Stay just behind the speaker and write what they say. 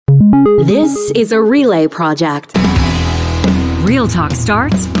This is a Relay project. Real Talk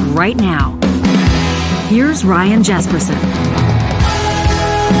starts right now. Here's Ryan Jesperson.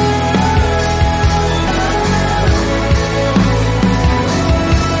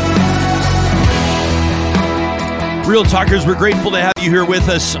 Real Talkers, we're grateful to have you here with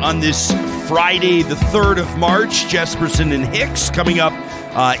us on this Friday, the 3rd of March. Jesperson and Hicks coming up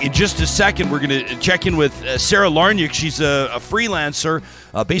in just a second. We're going to check in with Sarah Larniuk. She's a freelancer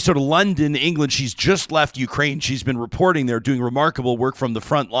based out of London, England. She's just left Ukraine. She's been reporting there, doing remarkable work from the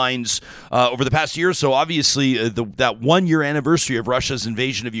front lines over the past year or so. Obviously, that 1-year anniversary of Russia's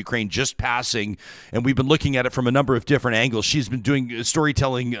invasion of Ukraine just passing, and we've been looking at it from a number of different angles. She's been doing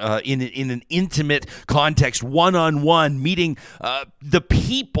storytelling in an intimate context, one-on-one, meeting the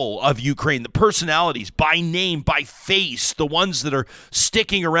people of Ukraine, the personalities, by name, by face, the ones that are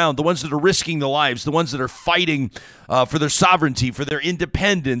sticking around, the ones that are risking their lives, the ones that are fighting for their sovereignty, for their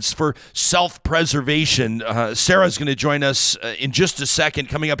independence, for self-preservation. Sarah's going to join us in just a second,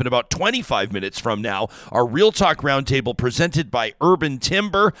 coming up in about 25 minutes from now. Our Real Talk Roundtable presented by Urban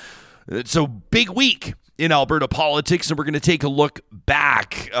Timber. It's a big week in Alberta politics, and we're going to take a look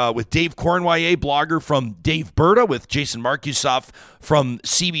back with Dave Cournoyer, blogger from Dave Berta, with Jason Markusoff from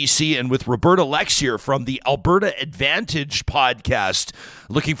CBC, and with Roberta Lexier from the Alberta Advantage podcast.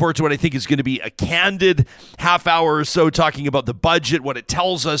 Looking forward to what I think is going to be a candid half hour or so, talking about the budget, what it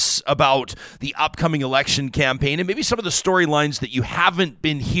tells us about the upcoming election campaign, and maybe some of the storylines that you haven't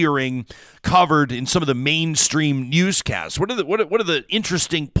been hearing covered in some of the mainstream newscasts. What are the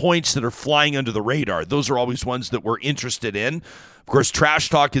interesting points that are flying under the radar? Those are always ones that we're interested in. Of course, Trash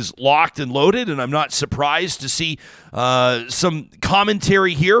Talk is locked and loaded, and I'm not surprised to see some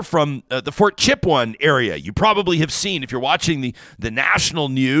commentary here from the Fort Chipewyan area. You probably have seen, if you're watching the national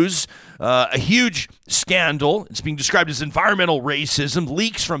news, a huge scandal. It's being described as environmental racism,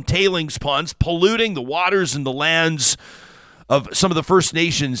 leaks from tailings ponds, polluting the waters and the lands of some of the First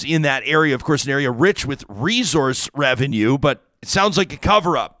Nations in that area. Of course, an area rich with resource revenue, but it sounds like a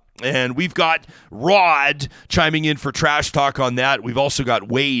cover-up. And we've got Rod chiming in for Trash Talk on that. We've also got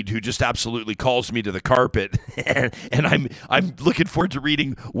Wade, who just absolutely calls me to the carpet. and I'm looking forward to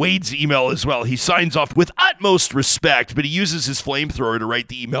reading Wade's email as well. He signs off with utmost respect, but he uses his flamethrower to write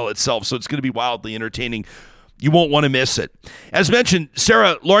the email itself, so it's going to be wildly entertaining. You won't want to miss it. As mentioned,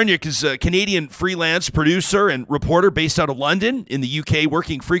 Sarah Larniuk is a Canadian freelance producer and reporter based out of London in the UK,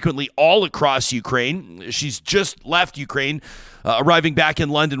 working frequently all across Ukraine. She's just left Ukraine, arriving back in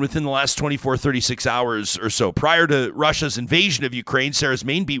London within the last 36 hours or so. Prior to Russia's invasion of Ukraine, Sarah's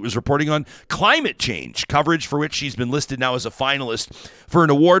main beat was reporting on climate change, coverage for which she's been listed now as a finalist for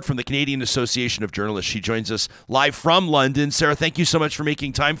an award from the Canadian Association of Journalists. She joins us live from London. Sarah, thank you so much for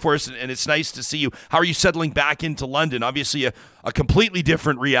making time for us, and it's nice to see you. How are you settling back into London? Obviously a completely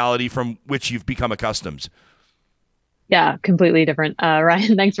different reality from which you've become accustomed. Yeah, completely different.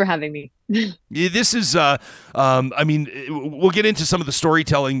 Ryan, thanks for having me. This is, we'll get into some of the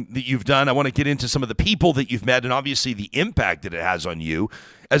storytelling that you've done. I want to get into some of the people that you've met and obviously the impact that it has on you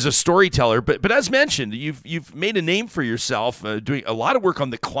as a storyteller. But as mentioned, you've made a name for yourself doing a lot of work on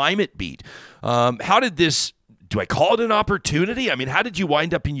the climate beat. How did this, do I call it an opportunity? I mean, how did you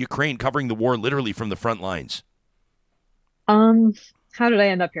wind up in Ukraine covering the war literally from the front lines? How did I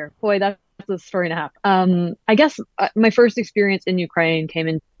end up here? Boy, that's a story and a half. I guess my first experience in Ukraine came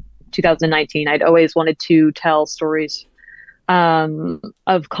in 2019. I'd always wanted to tell stories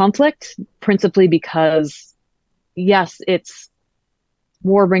of conflict, principally because, yes,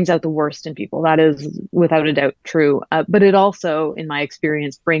 war brings out the worst in people. That is without a doubt true. But it also, in my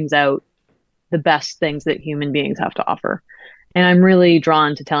experience, brings out the best things that human beings have to offer. And I'm really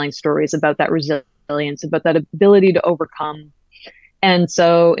drawn to telling stories about that resilience, about that ability to overcome. And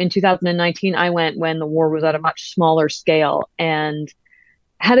so in 2019, I went when the war was at a much smaller scale and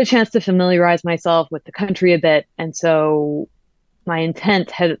had a chance to familiarize myself with the country a bit. And so my intent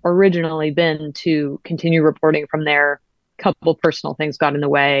had originally been to continue reporting from there. A couple personal things got in the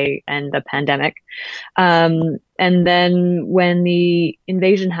way and the pandemic. And then when the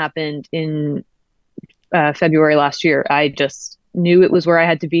invasion happened in February last year, I just knew it was where I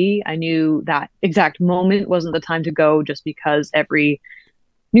had to be. I knew that exact moment wasn't the time to go just because every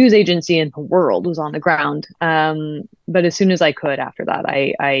news agency in the world was on the ground. But as soon as I could after that,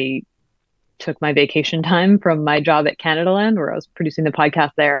 I took my vacation time from my job at Canada Land, where I was producing the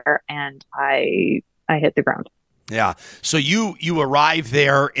podcast there, and I hit the ground. Yeah. So you arrive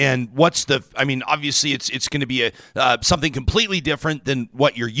there, and obviously it's going to be something completely different than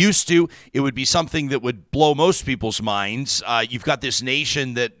what you're used to. It would be something that would blow most people's minds. You've got this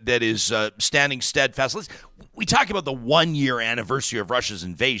nation that is standing steadfast. we talk about the 1-year anniversary of Russia's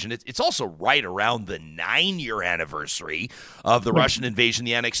invasion. It's also right around the 9-year anniversary of the Russian invasion,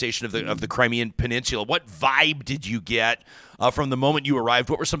 the annexation of the Crimean Peninsula. What vibe did you get from the moment you arrived?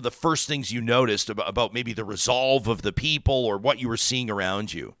 What were some of the first things you noticed about maybe the resolve of the people or what you were seeing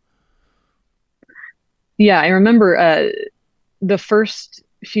around you? Yeah, I remember the first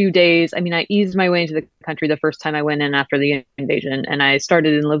few days. I mean, I eased my way into the country the first time I went in after the invasion, and I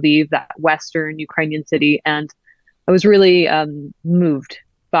started in Lviv, that western Ukrainian city, and I was really moved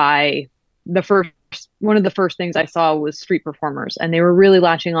by one of the first things I saw was street performers, and they were really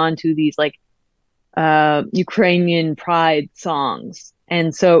latching on to these like Ukrainian pride songs.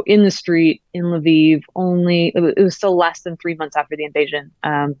 And so in the street in Lviv, it was still less than 3 months after the invasion,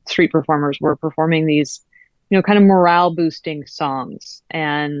 street performers were performing these, kind of morale boosting songs.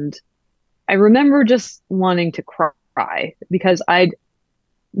 And I remember just wanting to cry because I'd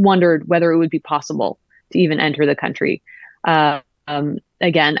wondered whether it would be possible to even enter the country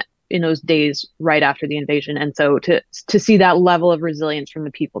again in those days right after the invasion. And so to see that level of resilience from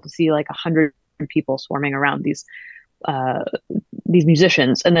the people, to see like 100 people swarming around these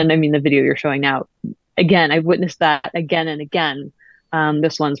musicians, and then I mean the video you're showing now, again, I've witnessed that again and again.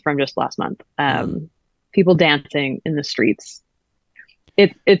 This one's from just last month. People dancing in the streets.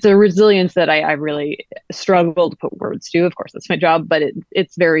 It's a resilience that I really struggle to put words to. Of course, that's my job, but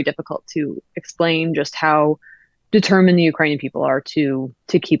it's very difficult to explain just how determined the Ukrainian people are to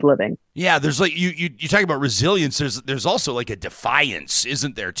keep living. Yeah, there's like you talk about resilience. There's also like a defiance,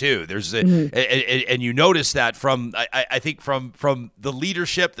 isn't there too? There's and you notice that from I think from the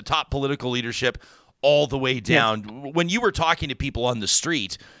leadership, the top political leadership, all the way down. Yeah. When you were talking to people on the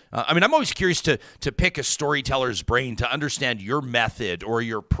street, I mean, I'm always curious to pick a storyteller's brain to understand your method or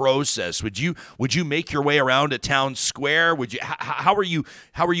your process. Would you make your way around a town square? Would you? How are you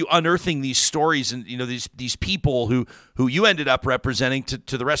unearthing these stories and these people who you ended up representing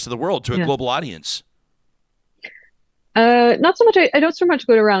to the rest of the world, to a global audience? Not so much. I don't so much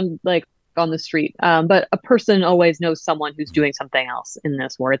go around like on the street, but a person always knows someone who's doing something else in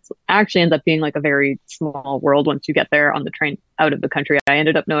this war. It's actually ends up being like a very small world once you get there on the train out of the country. I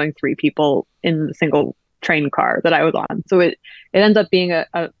ended up knowing 3 people in the single train car that I was on. So it ends up being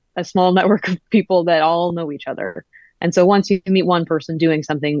a small network of people that all know each other. And so once you meet one person doing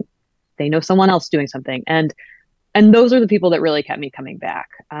something, they know someone else doing something. And those are the people that really kept me coming back.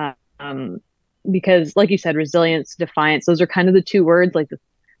 Because like you said, resilience, defiance, those are kind of the 2 words. Like the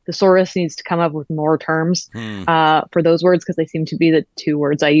thesaurus needs to come up with more terms for those words, because they seem to be the 2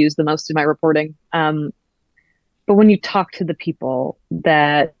 words I use the most in my reporting. But when you talk to the people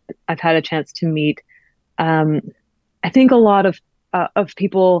that I've had a chance to meet, I think a lot of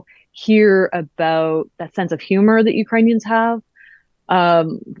people hear about that sense of humor that Ukrainians have.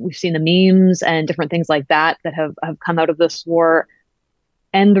 We've seen the memes and different things like that have come out of this war,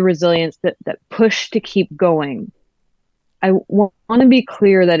 and the resilience that push to keep going. I want to be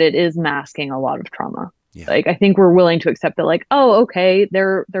clear that it is masking a lot of trauma. Yeah. Like, I think we're willing to accept that, like, oh, okay,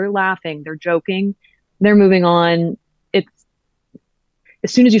 they're laughing, they're joking, they're moving on. It's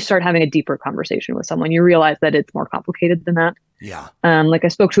as soon as you start having a deeper conversation with someone, you realize that it's more complicated than that. Yeah. Like I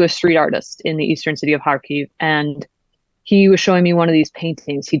spoke to a street artist in the eastern city of Kharkiv, and he was showing me one of these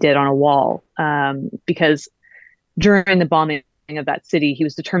paintings he did on a wall, because during the bombing of that city, he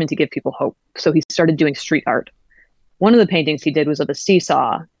was determined to give people hope. So he started doing street art. One of the paintings he did was of a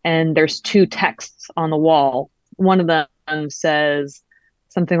seesaw, and there's 2 texts on the wall. One of them says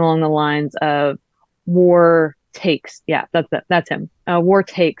something along the lines of "War takes." Yeah, that's him. War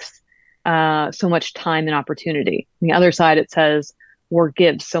takes so much time and opportunity. On the other side, it says "War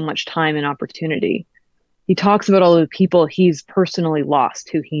gives so much time and opportunity." He talks about all the people he's personally lost,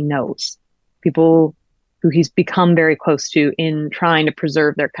 who he knows, people who he's become very close to in trying to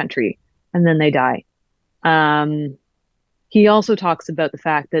preserve their country, and then they die. He also talks about the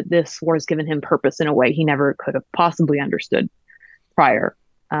fact that this war has given him purpose in a way he never could have possibly understood prior.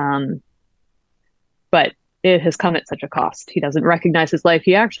 But it has come at such a cost. He doesn't recognize his life.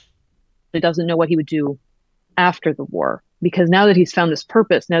 He actually doesn't know what he would do after the war, because now that he's found this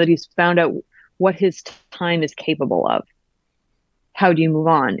purpose, now that he's found out what his time is capable of, how do you move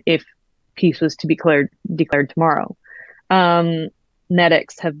on if peace was to be declared tomorrow?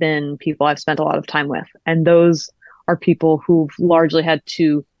 Medics have been people I've spent a lot of time with, and those are people who've largely had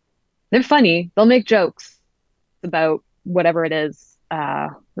to, they're funny, they'll make jokes about whatever it is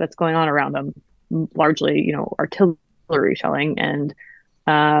that's going on around them, largely, artillery shelling and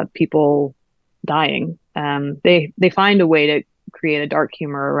people dying. They find a way to create a dark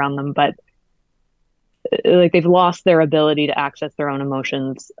humor around them, but like they've lost their ability to access their own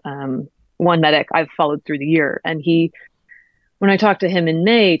emotions, one medic I've followed through the year. And when I talked to him in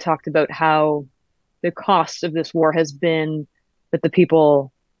May, talked about how the cost of this war has been that the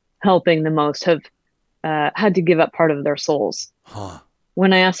people helping the most have had to give up part of their souls. Huh.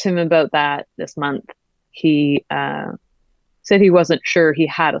 When I asked him about that this month, he said he wasn't sure he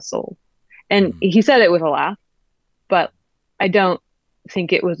had a soul. And he said it with a laugh, but I don't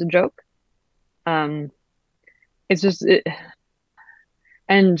think it was a joke. It's just,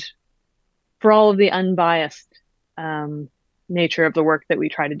 and for all of the unbiased nature of the work that we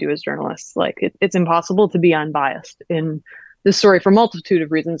try to do as journalists, like it's impossible to be unbiased in this story for a multitude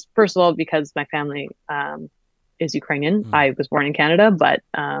of reasons. First of all, because my family is Ukrainian. I was born in Canada, but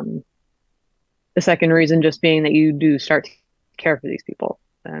the second reason just being that you do start to care for these people,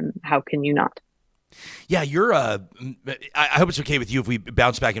 and how can you not? Yeah, you're. I hope it's okay with you if we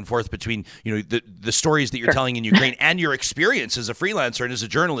bounce back and forth between the stories that you're telling in Ukraine and your experience as a freelancer and as a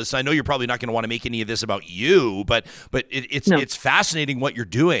journalist. I know you're probably not going to want to make any of this about you, but it's fascinating what you're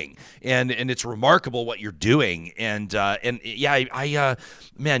doing, and it's remarkable what you're doing, and yeah,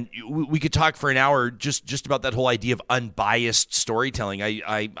 man, we could talk for an hour just about that whole idea of unbiased storytelling.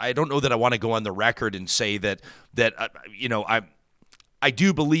 I don't know that I want to go on the record and say that I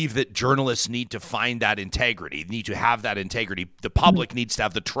do believe that journalists need to find that integrity, need to have that integrity. The public needs to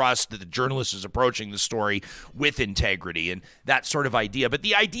have the trust that the journalist is approaching the story with integrity and that sort of idea. But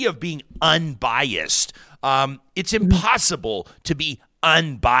the idea of being unbiased, it's impossible to be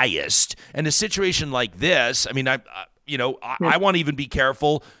unbiased. And a situation like this, I mean, I want to even be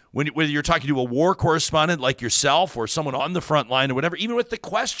careful whether you're talking to a war correspondent like yourself or someone on the front line or whatever, even with the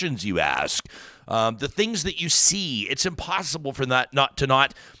questions you ask, the things that you see, it's impossible for that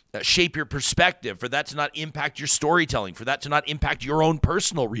not shape your perspective, for that to not impact your storytelling, for that to not impact your own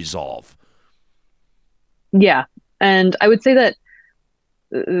personal resolve. Yeah. And I would say that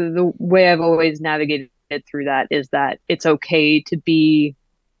the way I've always navigated through that is that it's okay to be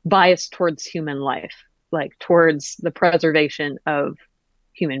biased towards human life, like towards the preservation of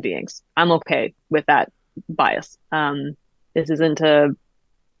human beings. I'm okay with that bias. This isn't a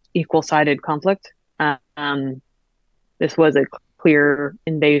equal-sided conflict. This was a clear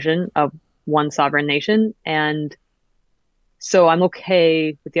invasion of one sovereign nation, and so I'm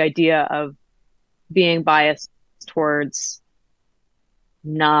okay with the idea of being biased towards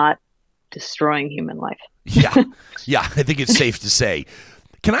not destroying human life. Yeah, I think it's safe to say.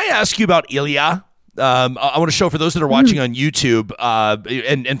 Can I ask you about Ilya? I want to show for those that are watching on YouTube,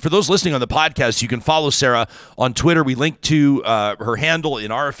 and for those listening on the podcast, you can follow Sarah on Twitter. We link to her handle in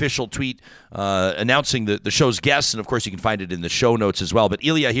our official tweet announcing the show's guests, and of course you can find it in the show notes as well. But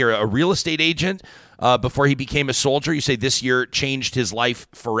Ilya here, a real estate agent before he became a soldier. You say this year changed his life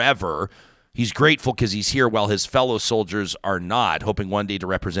forever. He's grateful because he's here while his fellow soldiers are not, hoping one day to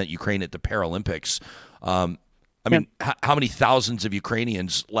represent Ukraine at the Paralympics. I mean, how many thousands of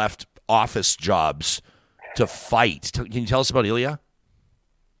Ukrainians left office jobs to fight? Can you tell us about Ilya?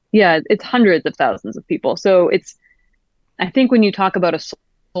 Yeah, it's hundreds of thousands of people. So I think when you talk about a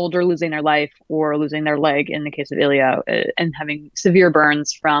soldier losing their life or losing their leg, in the case of Ilya, and having severe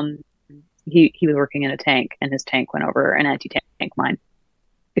burns from, he was working in a tank and his tank went over an anti-tank mine,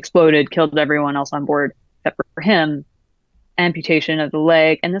 exploded, killed everyone else on board except for him, amputation of the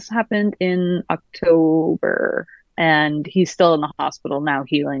leg. And this happened in October. And he's still in the hospital now,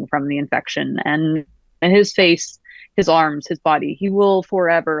 healing from the infection. And his face, his arms, his body, he will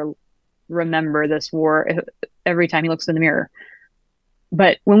forever remember this war every time he looks in the mirror.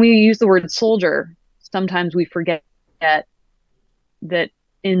 But when we use the word soldier, sometimes we forget that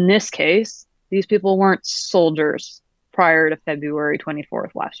in this case, these people weren't soldiers prior to February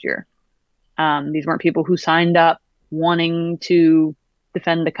 24th last year. These weren't people who signed up wanting to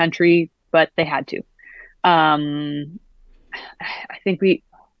defend the country, but they had to. I think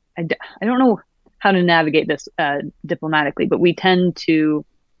I don't know how to navigate this diplomatically, but we tend to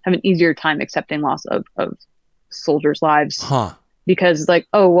have an easier time accepting loss of soldiers' lives because, like,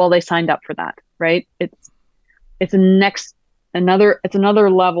 oh well, they signed up for that, right? It's another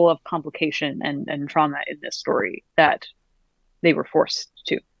level of complication and trauma in this story that they were forced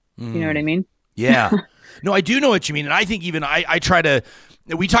to. You know what I mean? Yeah. No, I do know what you mean, and I think even I try to.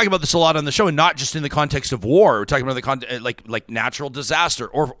 We talk about this a lot on the show, and not just in the context of war. We're talking about the like natural disaster,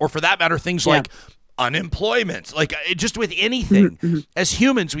 or for that matter, things like unemployment. Like just with anything, as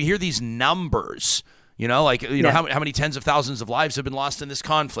humans, we hear these numbers. How many tens of thousands of lives have been lost in this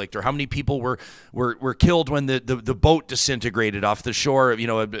conflict, or how many people were killed when the boat disintegrated off the shore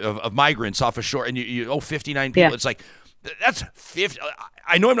of migrants off a shore, and 59 people. Yeah. It's like that's 50.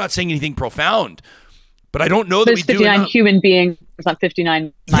 I know I'm not saying anything profound. But I don't know that There's we do 59 enough. human beings, not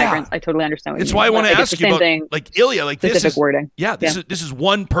 59 migrants. I totally understand what you It's mean. why I want to Like, ask you about like Ilya, like this specific is wording. This is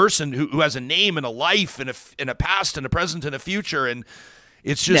one person who has a name and a life and a past and a present and a future, and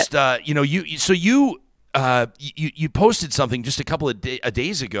it's just you posted something just a couple of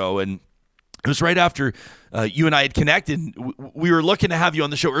days ago, and it was right after you and I had connected. We were looking to have you on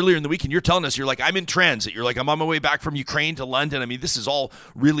the show earlier in the week, and you're telling us, you're like, I'm in transit. You're like, I'm on my way back from Ukraine to London. I mean, this is all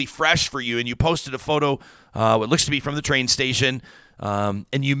really fresh for you. And you posted a photo, what looks to be from the train station,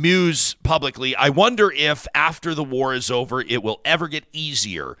 and you muse publicly. I wonder if after the war is over, it will ever get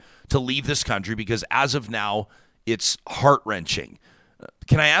easier to leave this country, because as of now, it's heart-wrenching.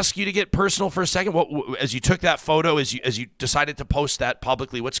 Can I ask you to get personal for a second? As you took that photo, as you decided to post that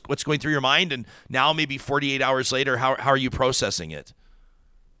publicly, what's going through your mind? And now, maybe 48 hours later, how are you processing it?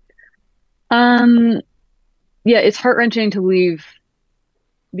 It's heart-wrenching to leave,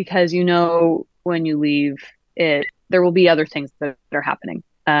 because when you leave it, there will be other things that are happening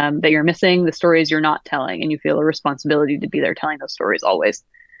that you're missing, the stories you're not telling, and you feel a responsibility to be there telling those stories always.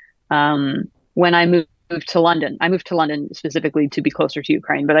 When I moved to London, I moved to London specifically to be closer to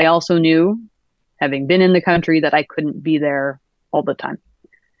Ukraine, but I also knew, having been in the country, that I couldn't be there all the time.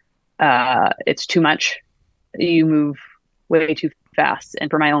 It's too much. You move way too fast. And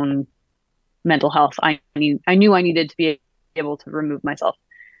for my own mental health, I knew I needed to be able to remove myself.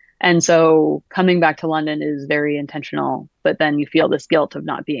 And so coming back to London is very intentional, but then you feel this guilt of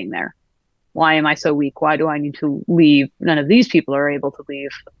not being there. Why am I so weak? Why do I need to leave? None of these people are able to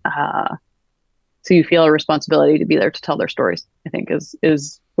leave. So you feel a responsibility to be there to tell their stories, I think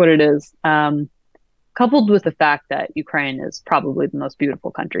is what it is. Coupled with the fact that Ukraine is probably the most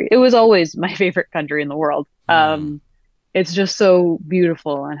beautiful country. It was always my favorite country in the world. It's just so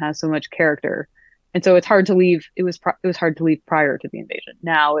beautiful and has so much character. And so it's hard to leave. It was hard to leave prior to the invasion.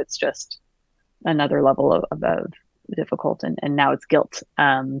 Now it's just another level of difficult, and now it's guilt.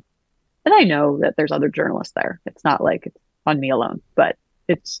 And I know that there's other journalists there. It's not like it's on me alone, but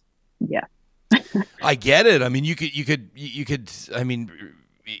it's, yeah. I get it. I mean, you could. I mean,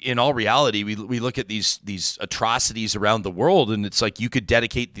 in all reality, we look at these atrocities around the world, and it's like you could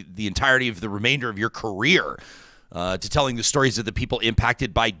dedicate the entirety of the remainder of your career to telling the stories of the people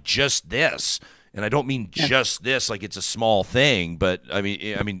impacted by just this. And I don't mean just this, like it's a small thing, but I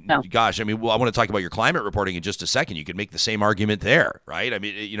mean, No. gosh, I mean, well, I want to talk about your climate reporting in just a second. You could make the same argument there, right? I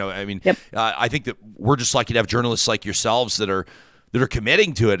mean, Yep. I think that we're just lucky to have journalists like yourselves that are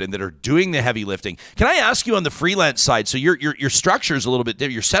committing to it and that are doing the heavy lifting. Can I ask you on the freelance side? So your structure is a little bit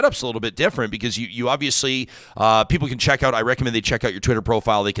different. Your setup's a little bit different, because you obviously, people can check out, I recommend they check out your Twitter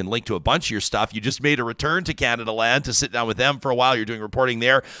profile. They can link to a bunch of your stuff. You just made a return to Canada Land to sit down with them for a while. You're doing reporting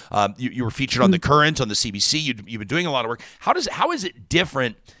there. You were featured on The Current, on the CBC. You've been doing a lot of work. How is it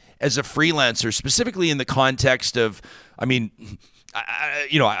different as a freelancer, specifically in the context of, I mean,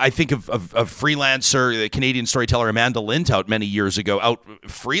 I think of freelancer, the Canadian storyteller Amanda Lintout many years ago, out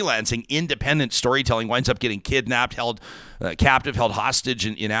freelancing independent storytelling, winds up getting kidnapped, held captive, held hostage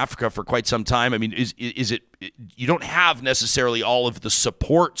in Africa for quite some time. I mean, is it, you don't have necessarily all of the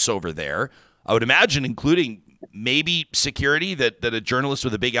supports over there, I would imagine, including maybe security that a journalist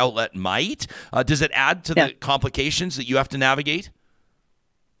with a big outlet might. Does it add to the complications that you have to navigate?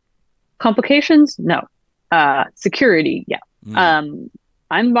 Complications? No. Security? Yeah.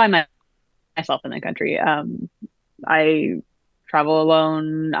 I'm by myself in the country. I travel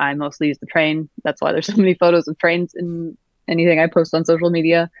alone. I mostly use the train. That's why there's so many photos of trains in anything I post on social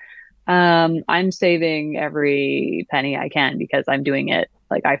media. I'm saving every penny I can, because I'm doing it,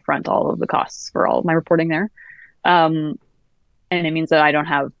 like, I front all of the costs for all of my reporting there. And it means that I don't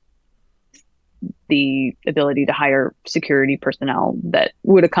have the ability to hire security personnel that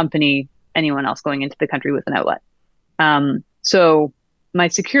would accompany anyone else going into the country with an outlet. So my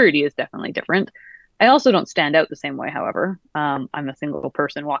security is definitely different. I also don't stand out the same way, however. I'm a single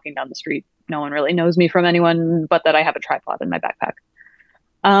person walking down the street. No one really knows me from anyone but that I have a tripod in my backpack.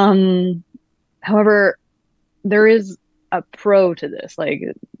 However, there is a pro to this. Like,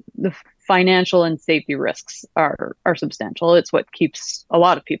 the financial and safety risks are substantial. It's what keeps a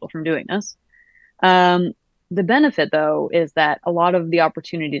lot of people from doing this. The benefit, though, is that a lot of the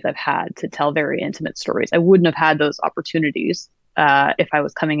opportunities I've had to tell very intimate stories, I wouldn't have had those opportunities if I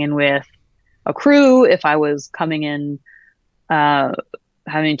was coming in with a crew, if I was coming in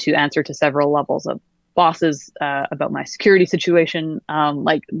having to answer to several levels of bosses about my security situation,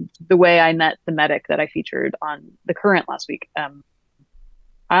 like the way I met the medic that I featured on The Current last week.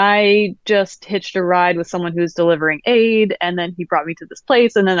 I just hitched a ride with someone who's delivering aid, and then he brought me to this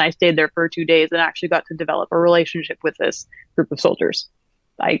place, and then I stayed there for 2 days and actually got to develop a relationship with this group of soldiers.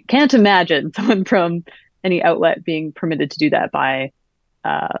 I can't imagine someone from any outlet being permitted to do that by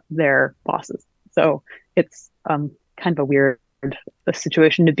their bosses. So it's kind of a weird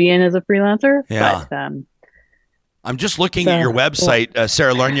situation to be in as a freelancer. Yeah. But, I'm just looking at your website,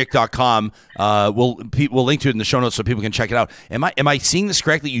 sarahlarniak.com. We'll link to it in the show notes so people can check it out. Am I seeing this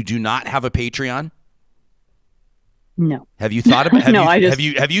correctly? You do not have a Patreon? No. Have you thought about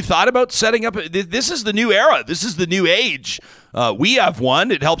have you thought about setting up this is the new era. This is the new age. We have one.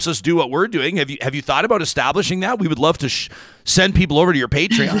 It helps us do what we're doing. Have you thought about establishing that? We would love to send people over to your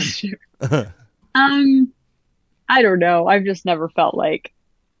Patreon. I don't know. I've just never felt like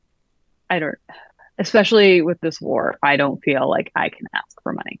especially with this war, I don't feel like I can ask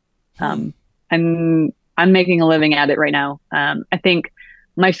for money. I'm making a living at it right now. I think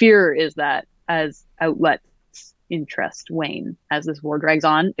my fear is that as outlets interest wane as this war drags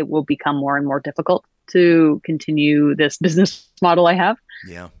on, it will become more and more difficult to continue this business model I have.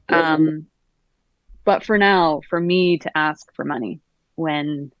 Yeah. But for now, for me to ask for money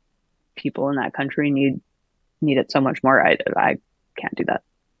when people in that country need it so much more, I can't do that.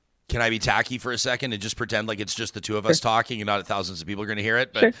 Can I be tacky for a second and just pretend like it's just the two of us talking and not thousands of people are going to hear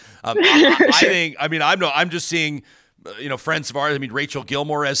it? But sure. I'm just seeing, friends of ours. I mean, Rachel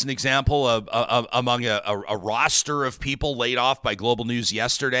Gilmore as an example among a roster of people laid off by Global News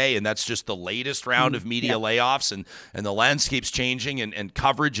yesterday, and that's just the latest round of media layoffs, and the landscape's changing, and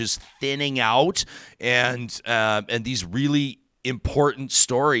coverage is thinning out, and these really important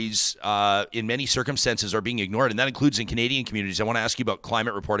stories in many circumstances are being ignored, and that includes in Canadian communities. I want to ask you about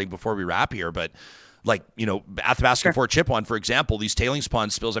climate reporting before we wrap here, but Athabasca Fort Chipewyan, for example, these tailings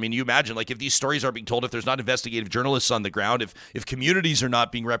pond spills. I mean, you imagine, if these stories are being told, if there's not investigative journalists on the ground, if communities are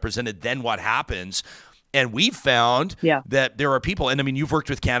not being represented, then what happens? And we've found that there are people, and I mean, you've worked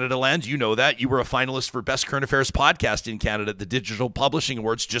with Canada Land, you know that. You were a finalist for Best Current Affairs Podcast in Canada at the Digital Publishing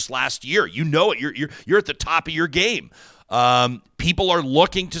Awards just last year. You know it. You're at the top of your game. People are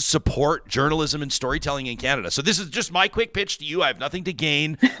looking to support journalism and storytelling in Canada. So this is just my quick pitch to you. I have nothing to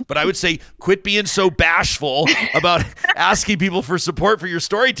gain, but I would say quit being so bashful about asking people for support for your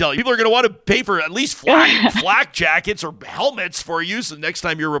storytelling. People are going to want to pay for at least flak jackets or helmets for you. So next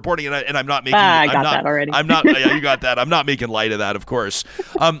time you're reporting, and I'm not making. I got that already. I'm not. Yeah, you got that. I'm not making light of that, of course.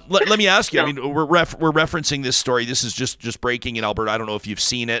 Let me ask you. I mean, we're referencing this story. This is just breaking in Alberta. I don't know if you've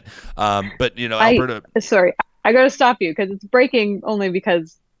seen it, but Alberta. Sorry. I got to stop you because it's breaking only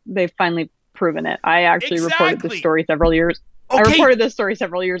because they've finally proven it. I actually reported this story several years. Okay. I reported this story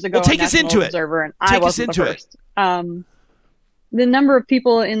several years ago. Well, take us into Observer, it. And I wasn't the first. The number of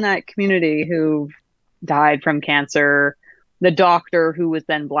people in that community who've died from cancer, the doctor who was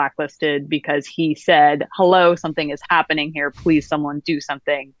then blacklisted because he said, "Hello, something is happening here. Please, someone do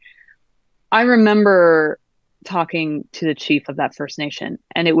something." I remember talking to the chief of that First Nation,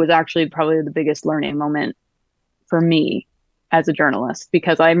 and it was actually probably the biggest learning moment for me as a journalist,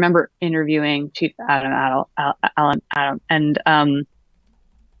 because I remember interviewing Chief Adam and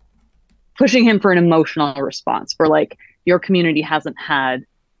pushing him for an emotional response for your community hasn't had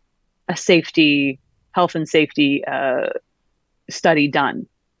a health and safety study done.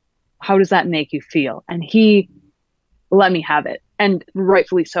 How does that make you feel? And he let me have it, and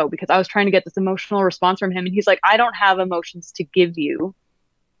rightfully so, because I was trying to get this emotional response from him, and he's like, "I don't have emotions to give you.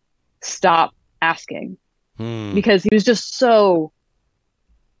 Stop asking." Because he was just so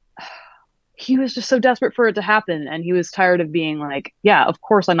desperate for it to happen, and he was tired of being like, yeah, of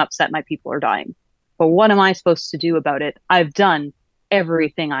course I'm upset my people are dying, but what am I supposed to do about it? I've done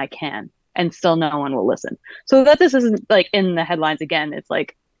everything I can, and still no one will listen. So that this isn't in the headlines again, it's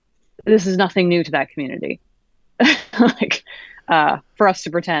this is nothing new to that community. For us to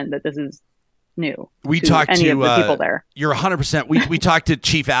pretend that this is new. We talked to any of the people there. You're 100%. We talked to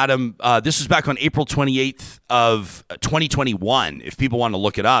Chief Adam. This was back on April 28th of 2021. If people want to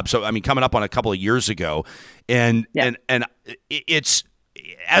look it up, so I mean, coming up on a couple of years ago, and it's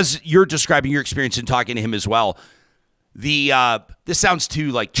as you're describing your experience and talking to him as well. This sounds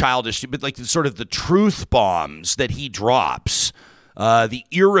too childish, but sort of the truth bombs that he drops, the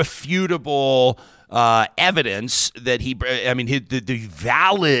irrefutable evidence that the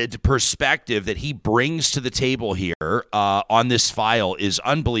valid perspective that he brings to the table here on this file is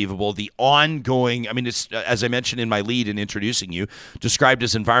unbelievable. The ongoing, it's, as I mentioned in my lead in introducing you, described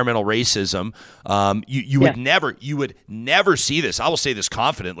as environmental racism. You would never see this. I will say this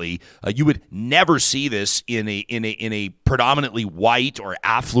confidently. You would never see this in a predominantly white or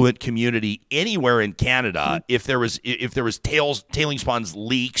affluent community anywhere in Canada. If there was tailings ponds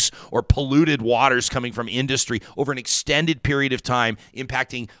leaks or polluted waters coming from industry over an extended period of time,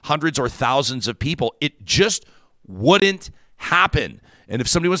 impacting hundreds or thousands of people, it just wouldn't happen. And if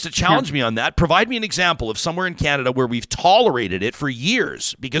somebody wants to challenge me on that, provide me an example of somewhere in Canada where we've tolerated it for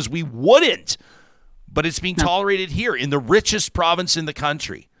years, because we wouldn't, but it's being tolerated here in the richest province in the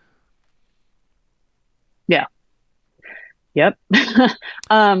country. Yeah. Yep.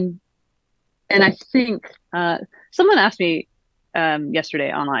 And I think someone asked me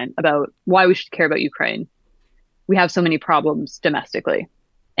yesterday online about why we should care about Ukraine. We have so many problems domestically,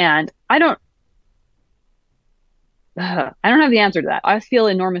 and I don't have the answer to that. I feel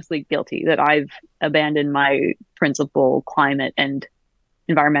enormously guilty that I've abandoned my principal climate and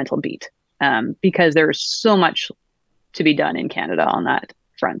environmental beat, because there's so much to be done in Canada on that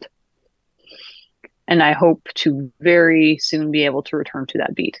front. And I hope to very soon be able to return to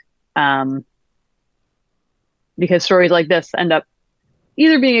that beat. Because stories like this end up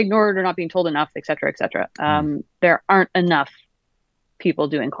either being ignored or not being told enough, et cetera, et cetera. There aren't enough people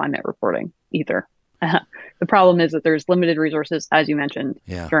doing climate reporting either. The problem is that there's limited resources, as you mentioned,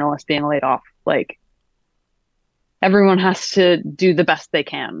 journalists being laid off. Like, everyone has to do the best they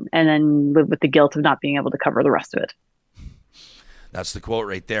can and then live with the guilt of not being able to cover the rest of it. That's the quote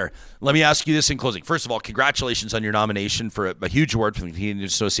right there. Let me ask you this in closing. First of all, congratulations on your nomination for a huge award from the Canadian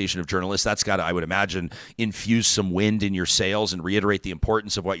Association of Journalists. That's got to, I would imagine, infuse some wind in your sails and reiterate the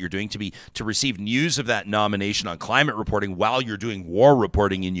importance of what you're doing. To receive news of that nomination on climate reporting while you're doing war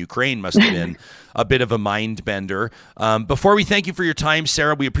reporting in Ukraine must have been a bit of a mind bender. Before we thank you for your time,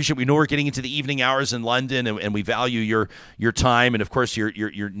 Sarah, we appreciate. We know we're getting into the evening hours in London, and we value your time and, of course,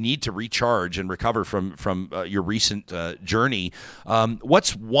 your need to recharge and recover from your recent journey.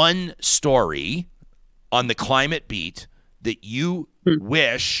 What's one story on the climate beat that you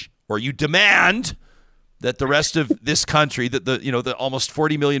wish or you demand that the rest of this country, that the almost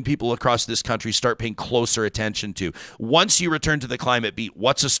 40 million people across this country start paying closer attention to? Once you return to the climate beat,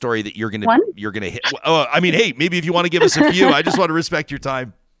 what's a story that you're going to hit? Oh, I mean, hey, maybe if you want to give us a few, I just want to respect your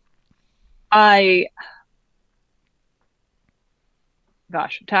time. To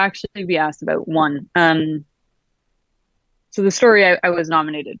actually be asked about one. So the story I was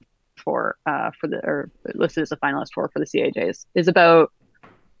nominated for listed as a finalist for the CAJs is about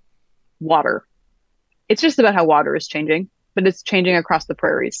water. It's just about how water is changing, but it's changing across the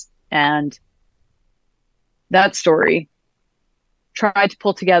prairies. And that story tried to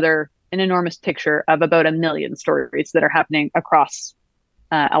pull together an enormous picture of about 1 million stories that are happening across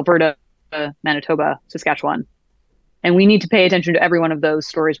Alberta, Manitoba, Saskatchewan. And we need to pay attention to every one of those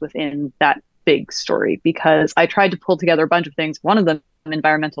stories within that big story, because I tried to pull together a bunch of things. One of them,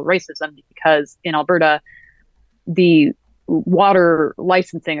 environmental racism, because in Alberta, the water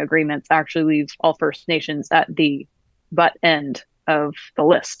licensing agreements actually leave all First Nations at the butt end of the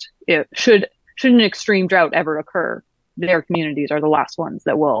list. Should an extreme drought ever occur, their communities are the last ones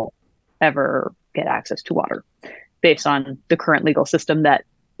that will ever get access to water, based on the current legal system that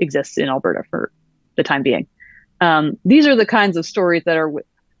exists in Alberta for the time being. These are the kinds of stories that are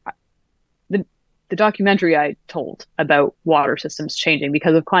the documentary I told about water systems changing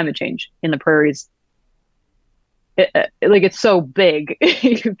because of climate change in the prairies. It's so big,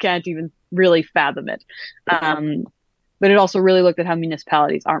 you can't even really fathom it. But it also really looked at how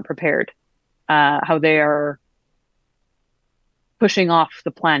municipalities aren't prepared, how they are pushing off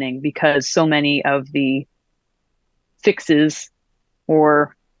the planning because so many of the fixes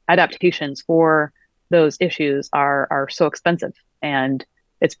or adaptations for those issues are so expensive, and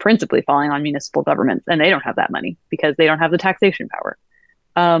it's principally falling on municipal governments, and they don't have that money because they don't have the taxation power.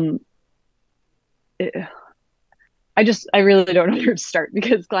 I really don't know where to start,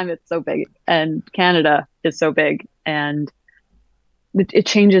 because climate's so big and Canada is so big, and it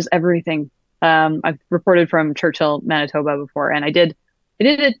changes everything. I've reported from Churchill, Manitoba before, and I did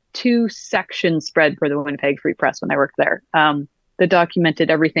a 2-section spread for the Winnipeg Free Press when I worked there, that documented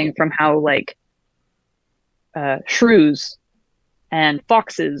everything from how shrews and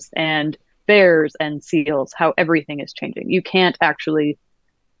foxes and bears and seals, how everything is changing. You can't actually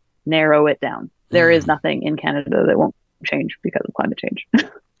narrow it down. There is nothing in Canada that won't change because of climate change.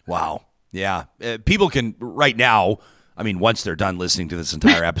 Wow. Yeah. People can right now, I mean, once they're done listening to this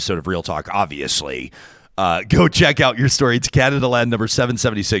entire episode of Real Talk, obviously, go check out your story. It's Canada Land number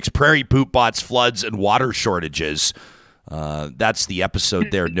 776, Prairie Poop Bots, Floods, and Water Shortages. That's the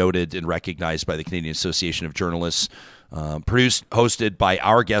episode there, noted and recognized by the Canadian Association of Journalists. Produced, hosted by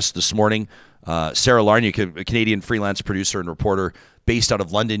our guest this morning, Sarah Larniuk, a Canadian freelance producer and reporter based out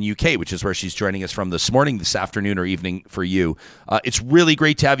of London, UK, which is where she's joining us from this morning, this afternoon, or evening for you. It's really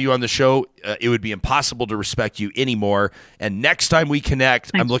great to have you on the show. It would be impossible to respect you anymore. And next time we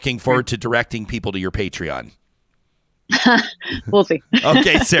connect, I'm looking forward to directing people to your Patreon. We'll see.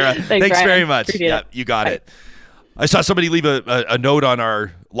 Okay, Sarah. Thanks Brian. very much. Appreciate it. You got Bye. it. I saw somebody leave a note on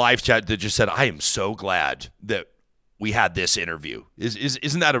our live chat that just said, I am so glad that we had this interview.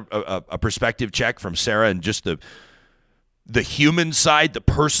 Isn't that a perspective check from Sarah and just the human side, the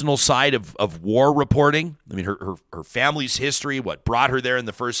personal side of war reporting? I mean, her family's history, what brought her there in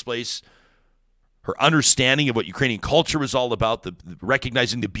the first place, her understanding of what Ukrainian culture was all about, the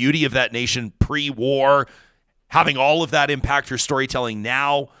recognizing the beauty of that nation pre-war, having all of that impact her storytelling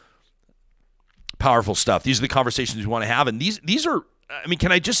now. Powerful stuff. These are the conversations we want to have. And these are, I mean,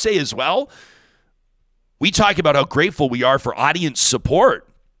 can I just say as well, we talk about how grateful we are for audience support.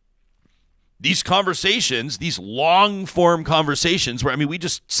 These conversations, these long-form conversations where, I mean, we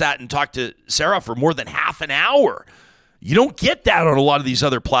just sat and talked to Sarah for more than half an hour. You don't get that on a lot of these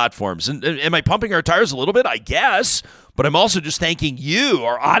other platforms. And am I pumping our tires a little bit? I guess. But I'm also just thanking you,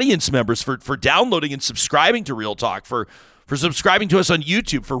 our audience members, for downloading and subscribing to Real Talk, for subscribing to us on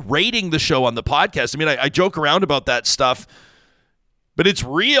YouTube, for rating the show on the podcast. I mean, I joke around about that stuff, but it's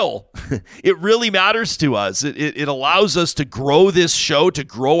real. It really matters to us. It allows us to grow this show, to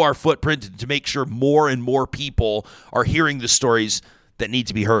grow our footprint, and to make sure more and more people are hearing the stories that need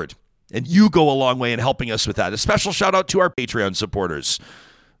to be heard. And you go a long way in helping us with that. A special shout out to our Patreon supporters.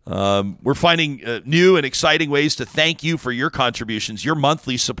 We're finding new and exciting ways to thank you for your contributions, your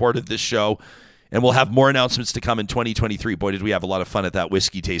monthly support of this show. And we'll have more announcements to come in 2023. Boy, did we have a lot of fun at that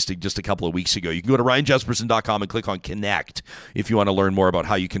whiskey tasting just a couple of weeks ago. You can go to ryanjesperson.com and click on Connect if you want to learn more about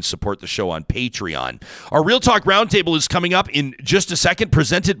how you can support the show on Patreon. Our Real Talk Roundtable is coming up in just a second,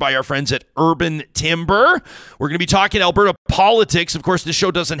 presented by our friends at Urban Timber. We're going to be talking Alberta politics. Of course, this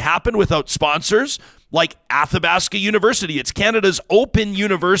show doesn't happen without sponsors like Athabasca University. It's Canada's open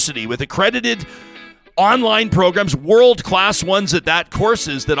university with accredited online programs, world-class ones at that,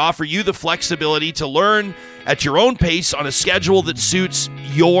 courses that offer you the flexibility to learn at your own pace on a schedule that suits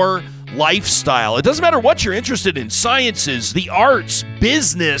your lifestyle. It doesn't matter what you're interested in: sciences, the arts,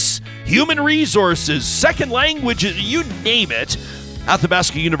 business, human resources, second languages, you name it.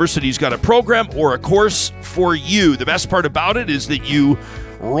 Athabasca University's got a program or a course for you. The best part about it is that you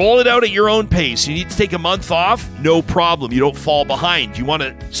roll it out at your own pace. You need to take a month off? No problem. You don't fall behind. You want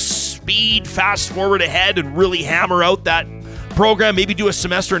to fast forward ahead and really hammer out that program, maybe do a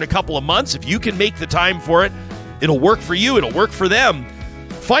semester in a couple of months. If you can make the time for it, it'll work for you, it'll work for them.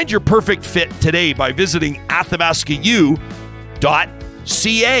 Find your perfect fit today by visiting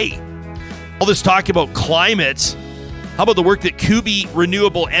athabascau.ca. All this talk about climate, how about the work that Kubi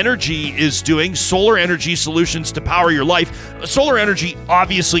Renewable Energy is doing? Solar energy solutions to power your life. Solar energy,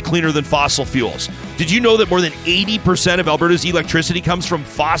 obviously cleaner than fossil fuels. Did you know that more than 80% of Alberta's electricity comes from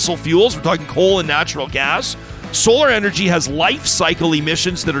fossil fuels? We're talking coal and natural gas. Solar energy has life cycle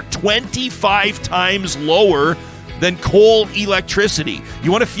emissions that are 25 times lower than coal electricity.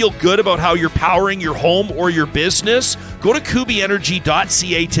 You want to feel good about how you're powering your home or your business? Go to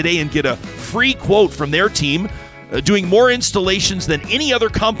kubienergy.ca today and get a free quote from their team. Doing more installations than any other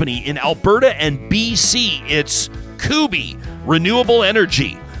company in Alberta and BC. It's Kubi Renewable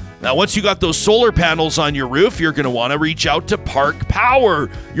Energy. Now, once you got those solar panels on your roof, you're going to want to reach out to Park Power,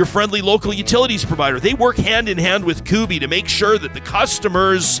 your friendly local utilities provider. They work hand in hand with Kubi to make sure that the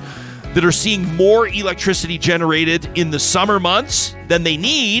customers that are seeing more electricity generated in the summer months than they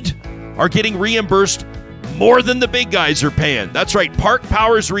need are getting reimbursed more than the big guys are paying. That's right. Park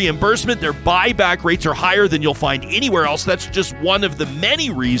Power's reimbursement, their buyback rates are higher than you'll find anywhere else. That's just one of the many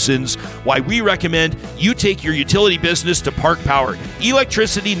reasons why we recommend you take your utility business to Park Power.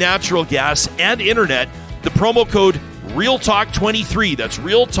 Electricity, natural gas, and internet. The promo code REALTALK23, that's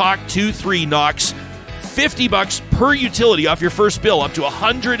REALTALK23, knocks $50 per utility off your first bill, up to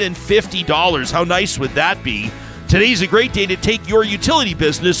 $150. How nice would that be? Today's a great day to take your utility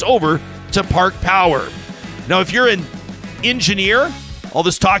business over to Park Power. Now, if you're an engineer, all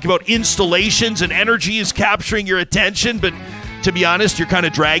this talk about installations and energy is capturing your attention, but to be honest, you're kind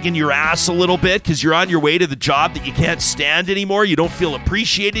of dragging your ass a little bit because you're on your way to the job that you can't stand anymore. You don't feel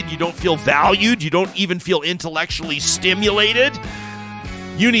appreciated. You don't feel valued. You don't even feel intellectually stimulated.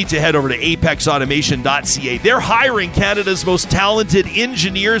 You need to head over to apexautomation.ca. They're hiring Canada's most talented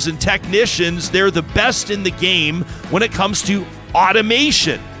engineers and technicians. They're the best in the game when it comes to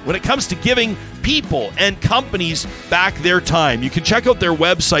automation, when it comes to giving people and companies back their time. You can check out their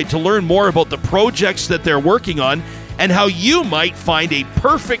website to learn more about the projects that they're working on and how you might find a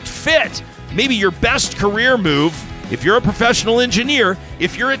perfect fit. Maybe your best career move, if you're a professional engineer,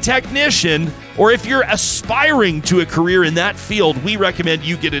 if you're a technician, or if you're aspiring to a career in that field, we recommend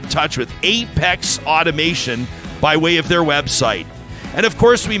you get in touch with Apex Automation by way of their website. And of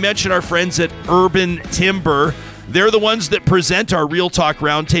course, we mention our friends at Urban Timber. They're the ones that present our Real Talk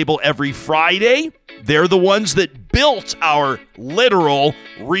Roundtable every Friday. They're the ones that built our literal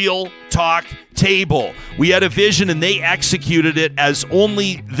Real Talk table. We had a vision and they executed it as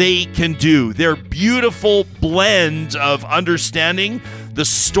only they can do. Their beautiful blend of understanding the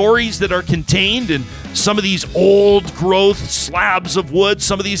stories that are contained in some of these old growth slabs of wood.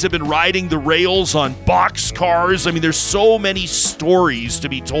 Some of these have been riding the rails on box cars. I mean, there's so many stories to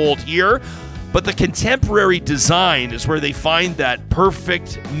be told here. But the contemporary design is where they find that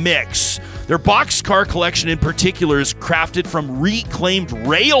perfect mix. Their boxcar collection in particular is crafted from reclaimed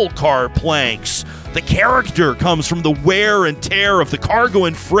rail car planks. The character comes from the wear and tear of the cargo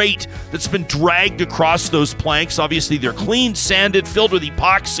and freight that's been dragged across those planks. Obviously, they're clean, sanded, filled with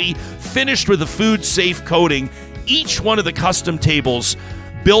epoxy, finished with a food-safe coating. Each one of the custom tables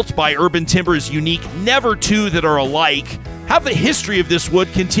built by Urban Timber is unique, never two that are alike. Have the history of this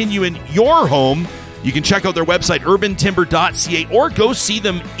wood continue in your home. You can check out their website, urbantimber.ca, or go see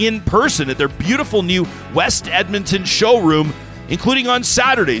them in person at their beautiful new West Edmonton showroom, including on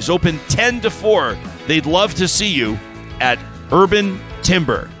Saturdays, open 10 to 4. They'd love to see you at Urban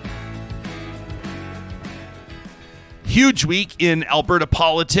Timber. Huge week in Alberta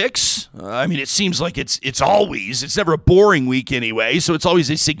politics. I mean, it seems like it's never a boring week anyway, so it's always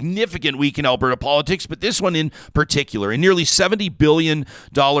a significant week in Alberta politics, but this one in particular, a nearly $70 billion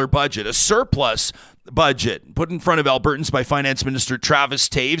budget, a surplus budget put in front of Albertans by Finance Minister Travis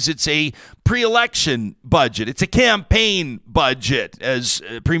Taves. It's a pre-election budget. It's a campaign budget, as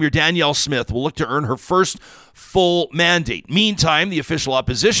Premier Danielle Smith will look to earn her first full mandate. Meantime, the official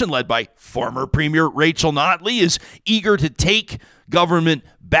opposition, led by former Premier Rachel Notley, is eager to take government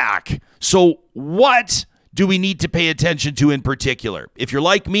back. So what do we need to pay attention to in particular? If you're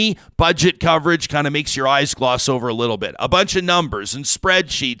like me, budget coverage kind of makes your eyes gloss over a little bit. A bunch of numbers and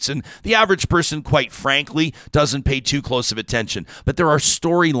spreadsheets, and the average person, quite frankly, doesn't pay too close of attention. But there are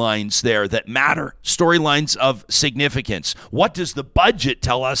storylines there that matter, storylines of significance. What does the budget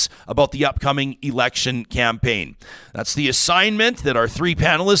tell us about the upcoming election campaign? That's the assignment that our three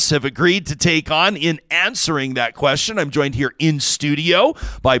panelists have agreed to take on in answering that question. I'm joined here in studio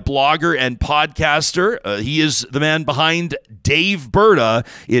by blogger and podcaster. He is the man behind Dave Berta.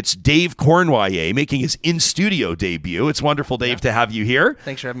 It's Dave Cournoyer making his in-studio debut. It's wonderful, Dave, to have you here.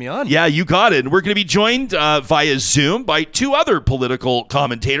 Thanks for having me on. Yeah, you got it. And we're going to be joined via Zoom by two other political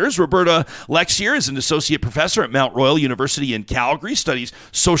commentators. Roberta Lexier is an associate professor at Mount Royal University in Calgary, studies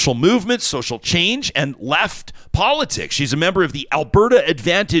social movements, social change, and left politics. She's a member of the Alberta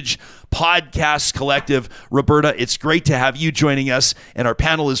Advantage podcast collective. Roberta, it's great to have you joining us, and our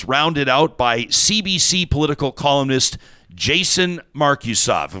panel is rounded out by CBC political columnist Jason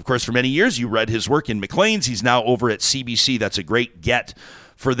Markusov. Of course, for many years, you read his work in Maclean's. He's now over at CBC. That's a great get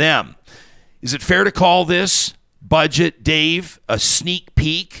for them. Is it fair to call this budget, Dave, a sneak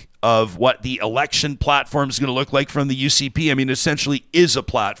peek of what the election platform is going to look like from the UCP? I mean, essentially is a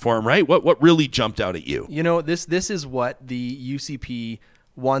platform, right? What really jumped out at you? You know, this is what the UCP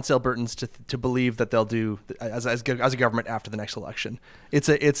wants Albertans to believe that they'll do as a government after the next election.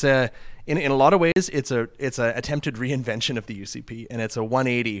 In a lot of ways, it's a attempted reinvention of the UCP, and it's a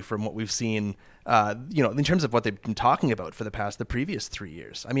 180 from what we've seen. In terms of what they've been talking about for the previous 3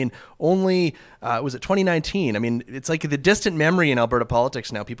 years. I mean, only was it 2019? I mean, it's like the distant memory in Alberta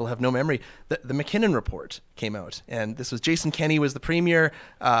politics now. People have no memory. The McKinnon report came out, and this was Jason Kenney was the premier.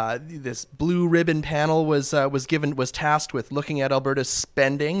 This blue ribbon panel was tasked with looking at Alberta's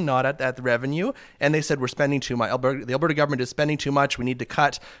spending, not at the revenue, and they said we're spending too much. The Alberta government is spending too much. We need to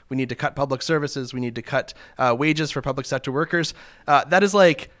cut public services. We need to cut wages for public sector workers. That is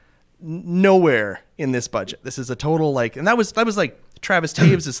like nowhere in this budget. This is a total and that was like Travis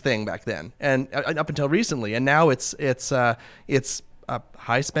Taves' thing back then, and up until recently, and now it's a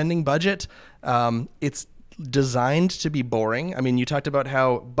high spending budget. It's designed to be boring. I mean, you talked about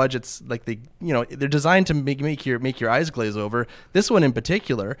how budgets they're designed to make your eyes glaze over. This one in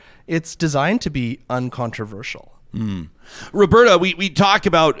particular, it's designed to be uncontroversial. Roberta, we talk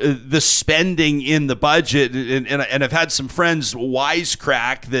about the spending in the budget, and I've had some friends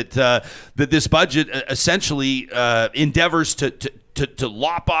wisecrack that this budget essentially endeavors to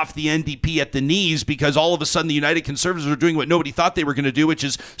lop off the NDP at the knees, because all of a sudden the United Conservatives are doing what nobody thought they were going to do, which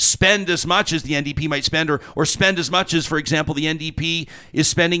is spend as much as the NDP might spend, or spend as much as, for example, the NDP is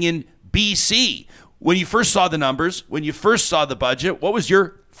spending in BC. When you first saw the numbers, when you first saw the budget, what was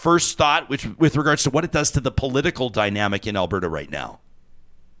your first thought with regards to what it does to the political dynamic in Alberta right now?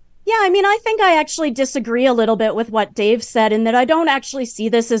 Yeah, I mean, I think I actually disagree a little bit with what Dave said in that I don't actually see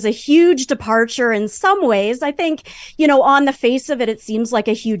this as a huge departure in some ways. I think, on the face of it, it seems like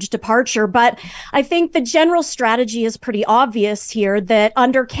a huge departure, but I think the general strategy is pretty obvious here that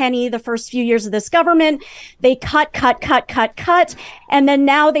under Kenny, the first few years of this government, they cut. And then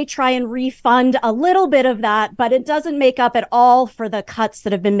now they try and refund a little bit of that, but it doesn't make up at all for the cuts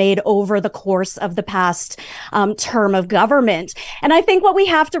that have been made over the course of the past term of government. And I think what we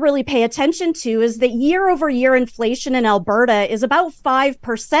have to really pay attention to is that year over year inflation in Alberta is about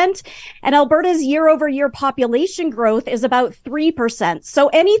 5%, and Alberta's year over year population growth is about 3%. So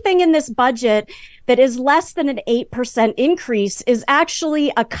anything in this budget that is less than an 8% increase is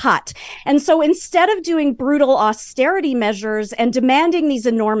actually a cut. And so instead of doing brutal austerity measures and demanding these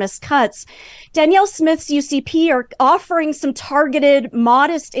enormous cuts, Danielle Smith's UCP are offering some targeted,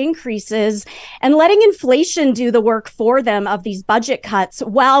 modest increases and letting inflation do the work for them of these budget cuts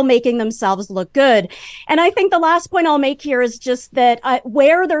while making themselves look good. And I think the last point I'll make here is just that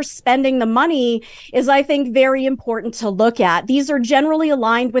where they're spending the money is, I think, very important to look at. These are generally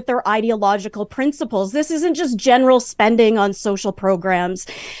aligned with their ideological principles. This isn't just general spending on social programs.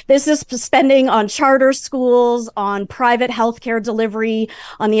 This is spending on charter schools, on private healthcare delivery,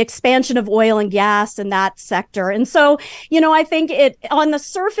 on the expansion of oil and gas in that sector. And so, I think on the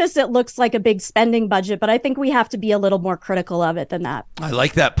surface, it looks like a big spending budget, but I think we have to be a little more critical of it than that. I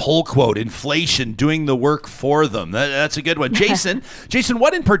like that poll quote, inflation doing the work for them. That's a good one. Jason,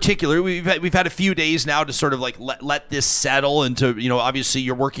 what in particular, we've had a few days now to sort of like let this settle into, obviously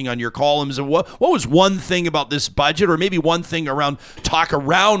you're working on your columns. And what was one thing about this budget, or maybe one thing around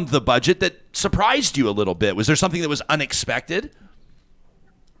the budget that surprised you a little bit? Was there something that was unexpected?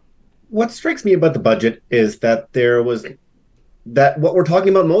 What strikes me about the budget is that what we're talking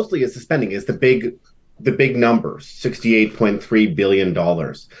about mostly is the spending, is the big numbers, $68.3 billion.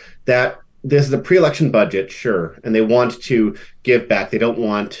 That this is a pre-election budget, sure, and they want to give back. They don't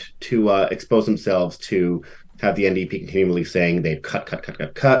want to expose themselves to have the NDP continually saying they've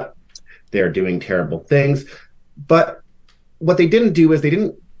cut. They're doing terrible things. But what they didn't do is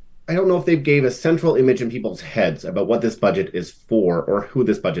I don't know if they gave a central image in people's heads about what this budget is for or who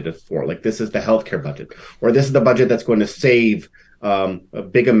this budget is for. Like, this is the healthcare budget, or this is the budget that's going to save a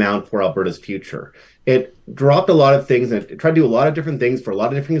big amount for Alberta's future. It dropped a lot of things, and it tried to do a lot of different things for a lot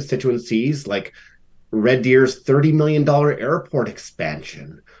of different constituencies, like Red Deer's $30 million airport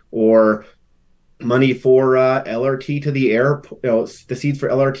expansion, or money for LRT to the airport, the seeds for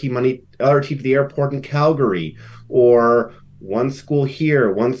LRT to the airport in Calgary, or one school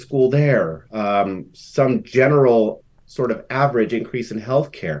here, one school there, some general sort of average increase in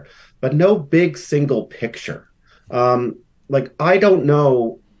healthcare, but no big single picture. I don't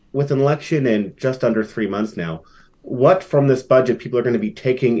know, with an election in just under 3 months now, what from this budget people are going to be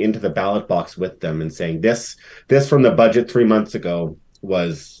taking into the ballot box with them and saying this from the budget 3 months ago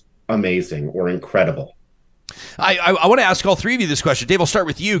was amazing or incredible. I want to ask all three of you this question. Dave, I'll start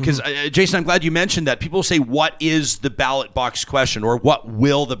with you because, Jason, I'm glad you mentioned that. People say, what is the ballot box question, or what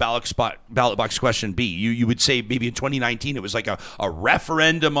will the ballot box question be? You would say maybe in 2019 it was like a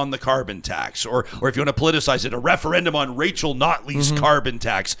referendum on the carbon tax, or if you want to politicize it, a referendum on Rachel Notley's carbon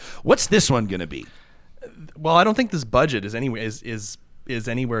tax. What's this one going to be? Well, I don't think this budget is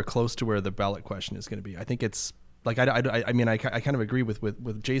anywhere close to where the ballot question is going to be. I think it's like I mean I kind of agree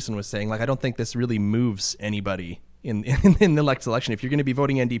with Jason was saying. Like, I don't think this really moves anybody in the next election. If you're going to be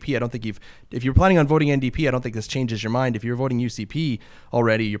voting NDP, I don't think if you're planning on voting NDP, I don't think this changes your mind. If you're voting UCP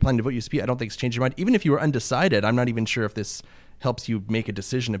already, you're planning to vote UCP, I don't think it's changed your mind. Even if you were undecided, I'm not even sure if this helps you make a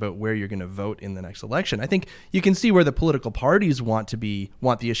decision about where you're going to vote in the next election. I think you can see where the political parties want the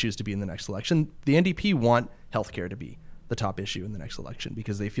issues to be in the next election. The NDP want healthcare to be the top issue in the next election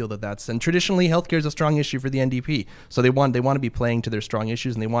because they feel and traditionally healthcare is a strong issue for the NDP. So they want to be playing to their strong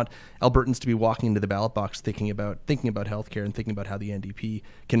issues, and they want Albertans to be walking into the ballot box thinking about healthcare and thinking about how the NDP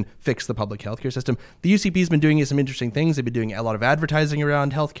can fix the public healthcare system. The UCP's been doing some interesting things. They've been doing a lot of advertising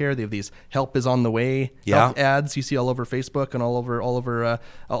around healthcare. They have these "Help is on the way" health ads you see all over Facebook and all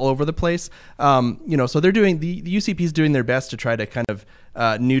over the place. So they're doing the UCP's doing their best to try to kind of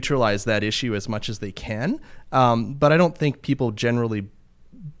neutralize that issue as much as they can. But I don't think people generally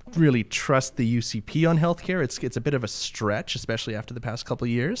really trust the UCP on healthcare. It's a bit of a stretch, especially after the past couple of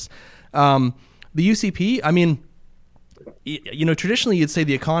years. The UCP, I mean, traditionally you'd say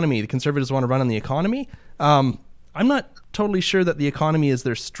the economy, the Conservatives want to run on the economy. I'm not totally sure that the economy is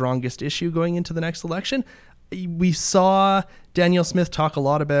their strongest issue going into the next election. we saw Danielle Smith talk a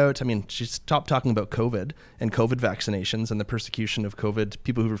lot about, she stopped talking about COVID and COVID vaccinations and the persecution of COVID,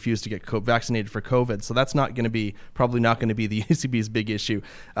 people who refuse to get vaccinated for COVID. So that's probably not going to be the UCP's big issue.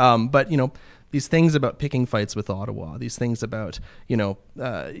 But, these things about picking fights with Ottawa, these things about,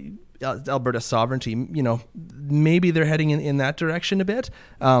 Alberta sovereignty, maybe they're heading in that direction a bit.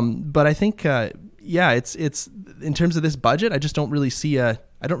 But I think, it's in terms of this budget, I just don't really see a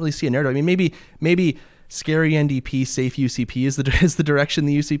narrative. Maybe scary NDP, safe UCP is the direction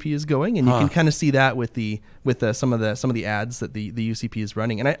the UCP is going, and you can kind of see that with some of the ads that the UCP is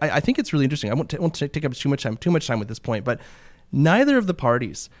running. And I think it's really interesting. I won't take up too much time with this point, but neither of the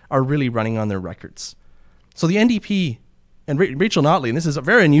parties are really running on their records. So the NDP and Rachel Notley, and this is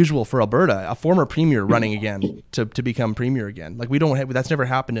very unusual for Alberta, a former premier running again to become premier again. Like that's never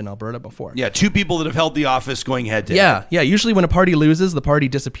happened in Alberta before. Yeah, two people that have held the office going head to head. Yeah. Usually when a party loses, the party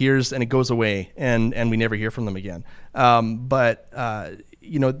disappears and it goes away, and we never hear from them again. But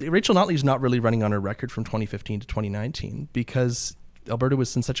Rachel Notley is not really running on her record from 2015 to 2019 because Alberta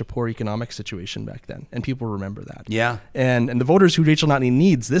was in such a poor economic situation back then, and people remember that. Yeah. And the voters who Rachel Notley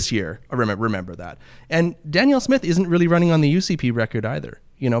needs this year remember that. And Danielle Smith isn't really running on the UCP record either,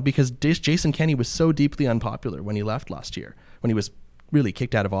 because Jason Kenney was so deeply unpopular when he left last year, when he was really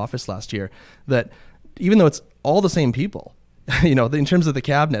kicked out of office last year, that even though it's all the same people, in terms of the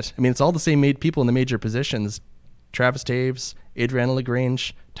cabinet, it's all the same people in the major positions, Travis Taves, Adriana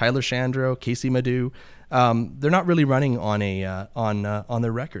LaGrange, Tyler Shandro, Casey Madhu. They're not really running on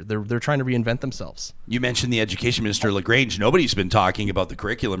their record. They're trying to reinvent themselves. You mentioned the education minister LaGrange. Nobody's been talking about the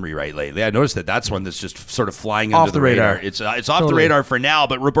curriculum rewrite lately. I noticed that's one that's just sort of flying under the radar. It's off the radar for now.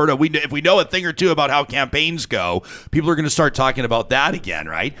 But Roberta, if we know a thing or two about how campaigns go, people are going to start talking about that again,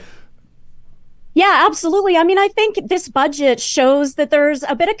 right? Yeah, absolutely. I think this budget shows that there's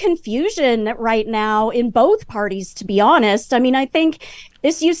a bit of confusion right now in both parties, to be honest. I think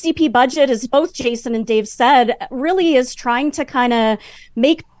this UCP budget, as both Jason and Dave said, really is trying to kind of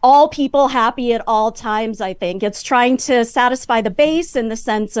make all people happy at all times. I think it's trying to satisfy the base in the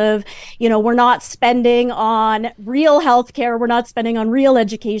sense of, we're not spending on real healthcare. We're not spending on real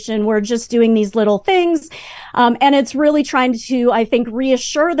education. We're just doing these little things. And it's really trying to, I think,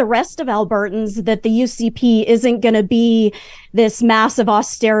 reassure the rest of Albertans that the UCP isn't going to be this massive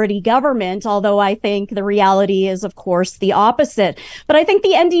austerity government, although I think the reality is, of course, the opposite. But I think the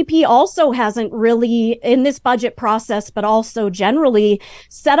NDP also hasn't really, in this budget process, but also generally,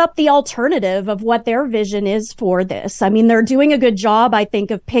 set up the alternative of what their vision is for this. They're doing a good job, I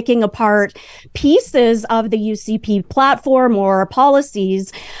think, of picking apart pieces of the UCP platform or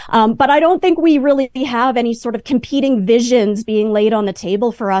policies. But I don't think we really have any sort of competing visions being laid on the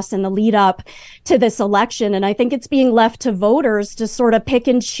table for us in the lead up to this election. And I think it's being left to voters to sort of pick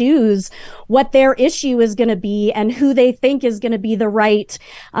and choose what their issue is going to be and who they think is going to be the right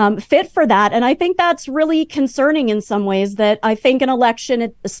fit for that. And I think that's really concerning in some ways, that I think an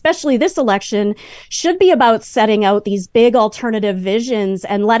election, especially this election, should be about setting out these big alternative visions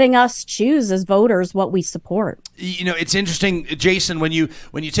and letting us choose as voters what we support. It's interesting, Jason, when you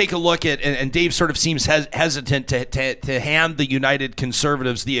take a look at, and Dave sort of seems hesitant to hand the United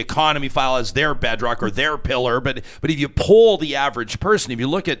Conservatives the economy file as their bedrock or their pillar, but if you poll the average person, if you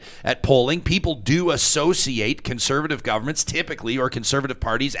look at polling, people do associate conservative governments typically, or conservative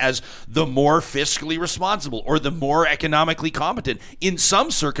parties, as the more fiscally responsible or the more economically competent. In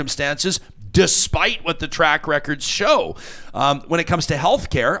some circumstances, despite what the track records show. When it comes to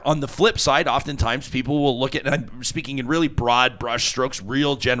healthcare, on the flip side, oftentimes people will look at, and I'm speaking in really broad brush strokes,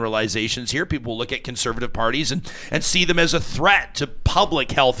 real generalizations here, people will look at conservative parties and see them as a threat to public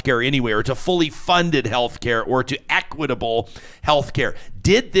healthcare anyway, or to fully funded healthcare, or to equitable healthcare.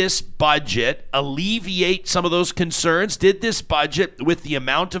 Did this budget alleviate some of those concerns? Did this budget, with the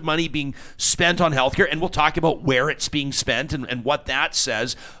amount of money being spent on healthcare, and we'll talk about where it's being spent and what that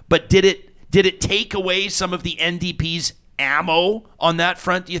says, but did it take away some of the NDP's ammo on that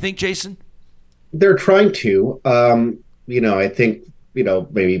front, do you think, Jason? They're trying to. I think,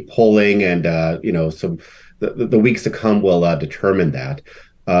 maybe polling and, some the weeks to come will determine that.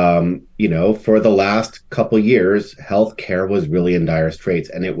 For the last couple of years, healthcare was really in dire straits,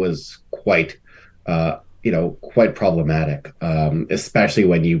 and it was quite problematic, especially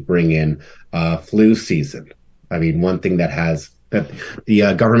when you bring in flu season. One thing that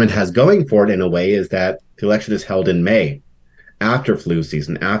the government has going for it in a way is that the election is held in May, after flu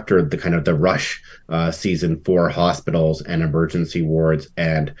season, after the kind of the rush season for hospitals and emergency wards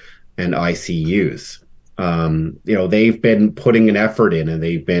and ICUs. They've been putting an effort in, and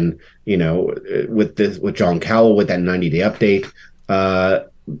they've been, with John Cowell with that 90-day update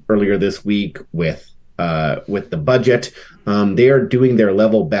earlier this week, with with the budget. They are doing their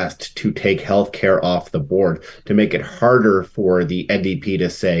level best to take healthcare off the board, to make it harder for the NDP to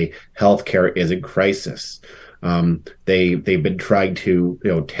say healthcare is in crisis. They've been trying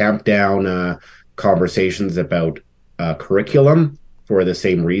to tamp down conversations about curriculum for the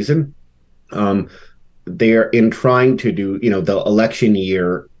same reason. They're in trying to do the election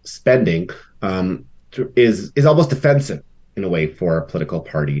year spending is almost offensive in a way for a political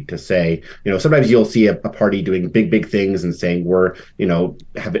party to say, sometimes you'll see a party doing big things and saying we're,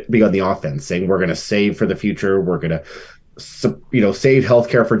 be on the offense, saying we're going to save for the future. We're going to, save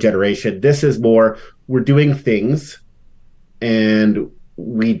healthcare for generation. This is more, we're doing things and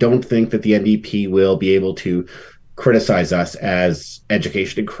we don't think that the NDP will be able to criticize us as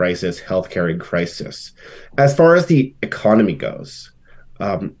education in crisis, healthcare in crisis. As far as the economy goes,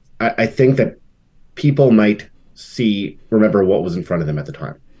 I think that people might remember what was in front of them at the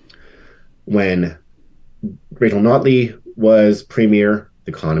time. When Rachel Notley was premier,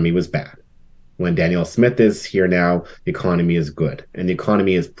 the economy was bad. When Danielle Smith is here now, the economy is good. And the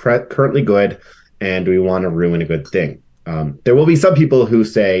economy is currently good, and we want to ruin a good thing. There will be some people who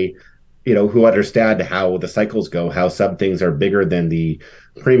say, who understand how the cycles go, how some things are bigger than the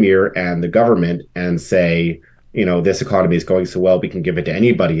premier and the government, and say, this economy is going so well, we can give it to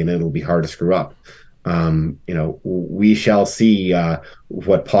anybody and it'll be hard to screw up. We shall see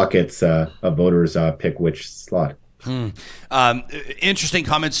what pockets of voters pick which slot. Interesting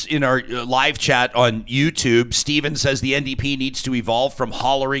comments in our live chat on YouTube. Steven says the NDP needs to evolve from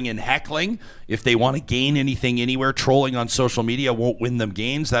hollering and heckling. If they want to gain anything anywhere, trolling on social media won't win them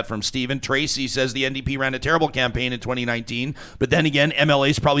gains. That from Steven. Tracy says the NDP ran a terrible campaign in 2019, but then again,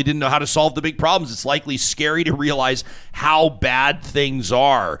 MLAs probably didn't know how to solve the big problems. It's likely scary to realize how bad things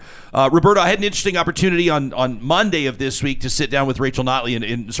are. Roberto, I had an interesting opportunity on Monday of this week to sit down with Rachel Notley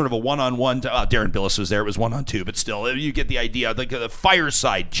in sort of a one-on-one. Darren Billis was there. It was one-on-two, but still, you get the idea. Like a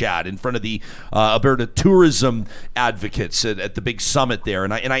fireside chat in front of the Alberta tourism advocates at the big summit there.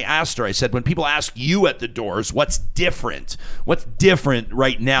 And I asked her, I said, when people ask you at the doors, what's different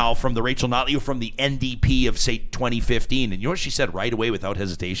right now from the Rachel Notley or from the NDP of, say, 2015? And you know what she said right away without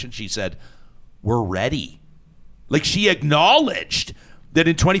hesitation? She said, we're ready. Like, she acknowledged that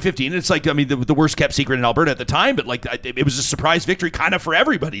in 2015, it's like, the worst kept secret in Alberta at the time, but like it was a surprise victory kind of for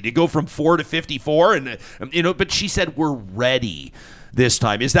everybody to go from 4 to 54. And, but she said, we're ready this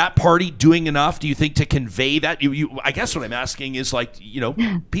time. Is that party doing enough, do you think, to convey that? I guess what I'm asking is, like,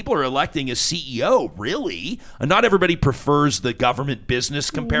 people are electing a CEO, really. And not everybody prefers the government business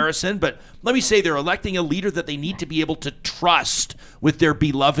comparison, but let me say they're electing a leader that they need to be able to trust with their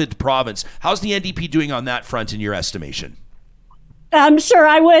beloved province. How's the NDP doing on that front in your estimation? I'm sure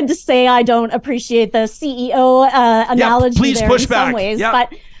I would say I don't appreciate the CEO analogy please there push in back. some ways, Yeah.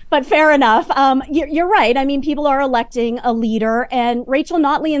 But fair enough. You're right. I mean, people are electing a leader, and Rachel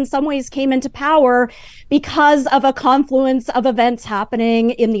Notley in some ways came into power because of a confluence of events happening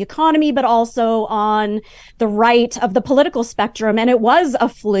in the economy, but also on the right of the political spectrum. And it was a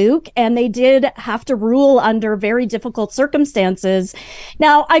fluke, and they did have to rule under very difficult circumstances.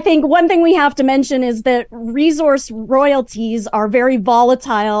 Now, I think one thing we have to mention is that resource royalties are very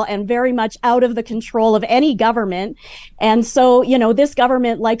volatile and very much out of the control of any government. And so, this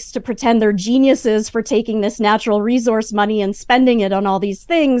government likes to pretend they're geniuses for taking this natural resource money and spending it on all these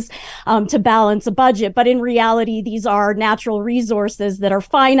things to balance a budget. But in reality, these are natural resources that are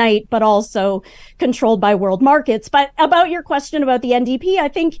finite, but also controlled by world markets. But about your question about the NDP, I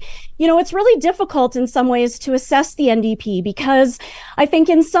think, it's really difficult in some ways to assess the NDP, because I think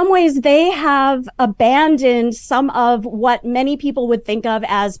in some ways they have abandoned some of what many people would think of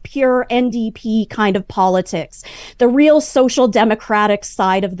as pure NDP kind of politics, the real social democratic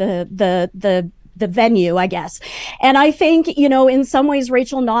side of the venue, I guess. And I think, in some ways,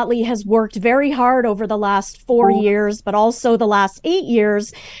 Rachel Notley has worked very hard over the last 4 years, but also the last 8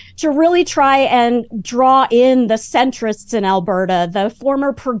 years, to really try and draw in the centrists in Alberta, the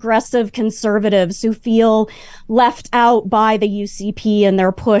former progressive conservatives who feel left out by the UCP and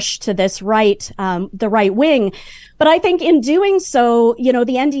their push to this the right wing. But I think in doing so, the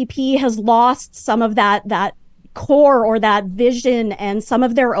NDP has lost some of that core or that vision and some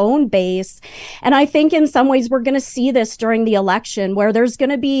of their own base. And I think in some ways we're going to see this during the election, where there's going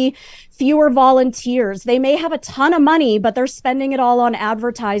to be fewer volunteers. They may have a ton of money, but they're spending it all on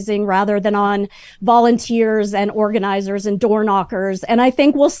advertising rather than on volunteers and organizers and door knockers. And I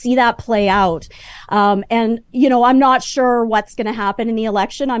think we'll see that play out. And I'm not sure what's going to happen in the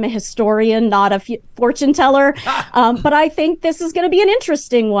election. I'm a historian, not a fortune teller. But I think this is going to be an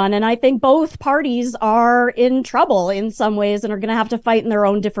interesting one. And I think both parties are in in trouble in some ways and are going to have to fight in their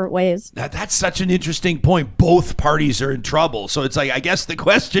own different ways. That's such an interesting point. Both parties are in trouble. So it's like, I guess the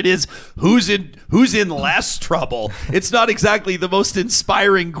question is, who's in less trouble? It's not exactly the most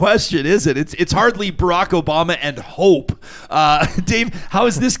inspiring question, is it? It's hardly Barack Obama and hope. Dave, how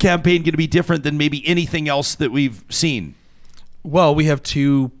is this campaign going to be different than maybe anything else that we've seen? Well, we have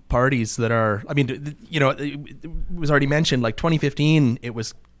two parties that are, I mean, it was already mentioned, like 2015, it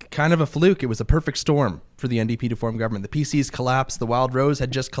was kind of a fluke. It was a perfect storm for the NDP to form government. The PCs collapsed. The Wild Rose had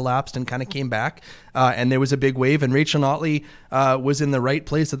just collapsed and kind of came back. And there was a big wave. And Rachel Notley was in the right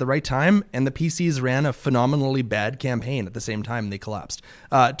place at the right time. And the PCs ran a phenomenally bad campaign at the same time. And they collapsed.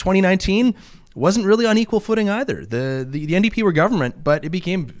 2019 wasn't really on equal footing either. The NDP were government, but it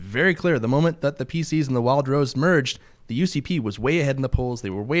became very clear the moment that the PCs and the Wild Rose merged, the UCP was way ahead in the polls. They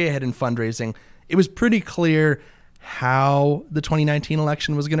were way ahead in fundraising. It was pretty clear how the 2019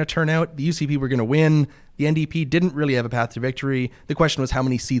 election was going to turn out. The UCP were going to win. The NDP didn't really have a path to victory. The question was how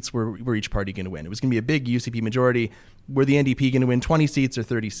many seats were each party going to win. It was going to be a big UCP majority. Were the NDP going to win 20 seats or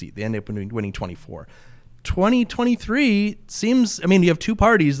 30 seats? They ended up winning 24. 2023 seems, I mean, you have two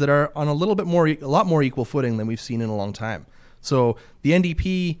parties that are on a lot more equal footing than we've seen in a long time. So the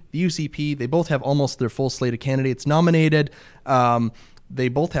NDP, the UCP, they both have almost their full slate of candidates nominated. They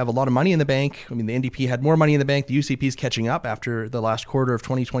both have a lot of money in the bank. I mean, the NDP had more money in the bank. The UCP is catching up after the last quarter of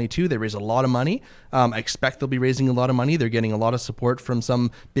 2022. They raised a lot of money. I expect they'll be raising a lot of money. They're getting a lot of support from some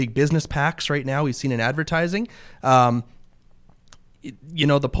big business PACs right now. We've seen in advertising. The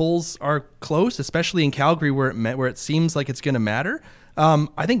polls are close, especially in Calgary where it seems like it's going to matter.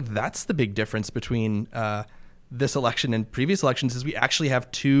 I think that's the big difference between this election and previous elections is we actually have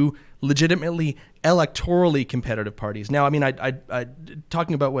two legitimately electorally competitive parties. Now, I mean, I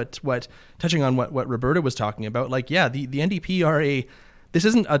talking about touching on what Roberta was talking about, like, yeah, the NDP this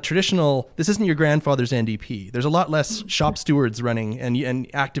isn't your grandfather's NDP. There's a lot less shop stewards running and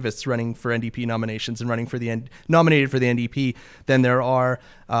activists running for NDP nominations and nominated for the NDP than there are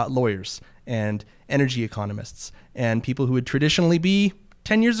lawyers and energy economists and people who would traditionally be,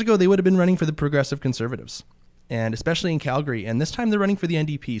 10 years ago, they would have been running for the Progressive Conservatives. And especially in Calgary. And this time they're running for the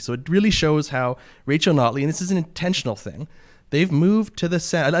NDP. So it really shows how Rachel Notley, and this is an intentional thing, they've moved to the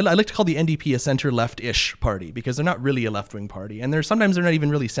center. I like to call the NDP a center-left-ish party because they're not really a left-wing party. And sometimes they're not even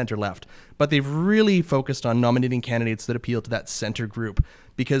really center-left. But they've really focused on nominating candidates that appeal to that center group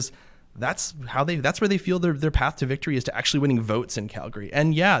because that's where they feel their path to victory is to actually winning votes in Calgary.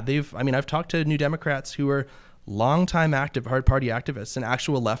 And yeah, I've talked to New Democrats who are longtime hard party activists and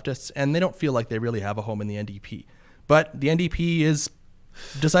actual leftists, and they don't feel like they really have a home in the NDP. But the NDP is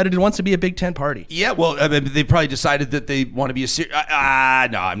decided it wants to be a Big Tent party. Yeah, well, I mean, they probably decided that they want to be a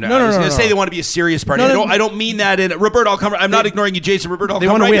I'm not. I was going to say they want to be a serious party. I don't mean that in Roberta. I'm not ignoring you, Jason. Roberta, they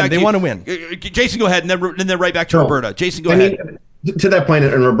want to win. They want to win. Jason, go ahead, and then right back to Roberta. Jason, go ahead. To that point,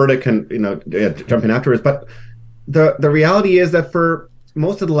 and Roberta can jump in afterwards. But the reality is that for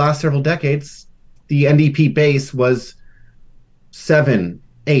most of the last several decades, the NDP base was 7,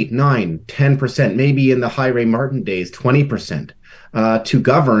 8, 9, 10%, maybe in the high Ray Martin days, 20%. To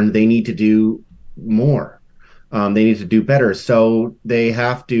govern, they need to do more. They need to do better. So they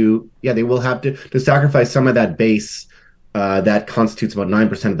will have to sacrifice some of that base that constitutes about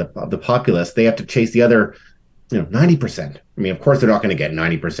 9% of the populace. They have to chase the other 90%. I mean, of course, they're not going to get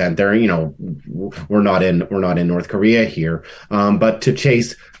 90%. They're, we're not in North Korea here. But to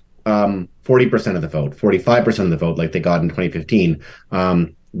chase 40% of the vote, 45% of the vote, like they got in 2015,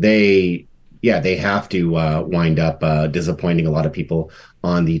 they have to wind up disappointing a lot of people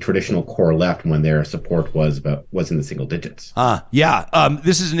on the traditional core left when their support was in the single digits.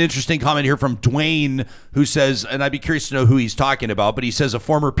 This is an interesting comment here from Dwayne, who says, and I'd be curious to know who he's talking about, but he says a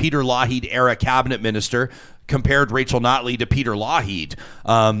former Peter Lougheed era cabinet minister compared Rachel Notley to Peter Lougheed.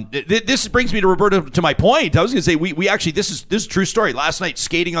 This brings me to Roberta, to my point. I was going to say we actually this is a true story. Last night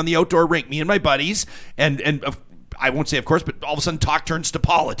skating on the outdoor rink, me and my buddies, and I won't say of course, but all of a sudden talk turns to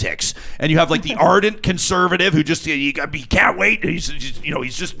politics, and you have like the ardent conservative who just you can't wait. He's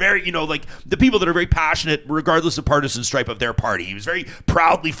just very like the people that are very passionate regardless of partisan stripe of their party. He was very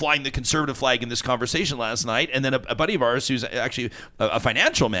proudly flying the conservative flag in this conversation last night, and then a buddy of ours who's actually a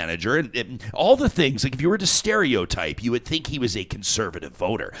financial manager, and all the things like if you were to stereotype, you would think he was a conservative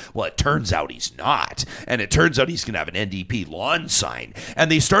voter. Well, it turns out he's not, and it turns out he's going to have an NDP lawn sign. And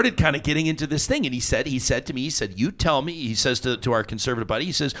they started kind of getting into this thing, and he said to me, you tell me, he says to our conservative buddy,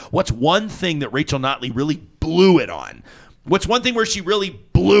 he says, what's one thing that Rachel Notley really blew it on? What's one thing where she really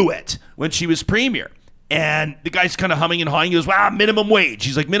blew it when she was premier? And the guy's kind of humming and hawing. He goes, wow, minimum wage.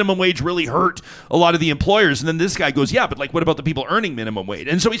 He's like, minimum wage really hurt a lot of the employers. And then this guy goes, yeah, but like, what about the people earning minimum wage?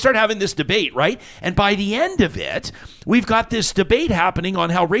 And so we start having this debate, right? And by the end of it, we've got this debate happening on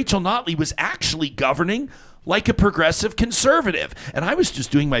how Rachel Notley was actually governing like a progressive conservative. And I was just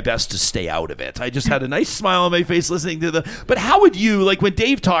doing my best to stay out of it. I just had a nice smile on my face listening to but how would you, like when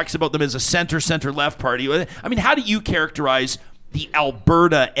Dave talks about them as a center-left party, I mean, how do you characterize the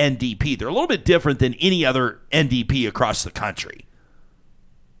Alberta NDP? They're a little bit different than any other NDP across the country.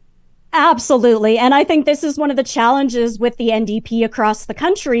 Absolutely. And I think this is one of the challenges with the NDP across the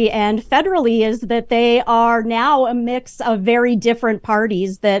country and federally is that they are now a mix of very different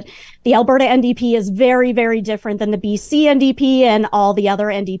parties, that the Alberta NDP is very, very different than the BC NDP and all the other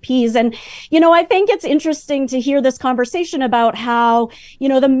NDPs. And, I think it's interesting to hear this conversation about how,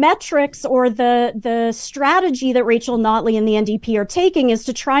 the metrics or the strategy that Rachel Notley and the NDP are taking is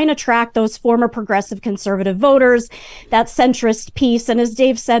to try and attract those former progressive conservative voters, that centrist piece. And as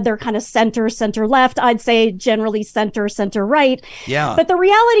Dave said, they're kind of center left. I'd say generally center right. Yeah. But the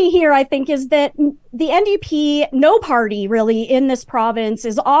reality here, I think, is that the NDP, no party really in this province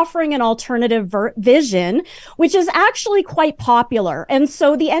is offering an alternative vision, which is actually quite popular. And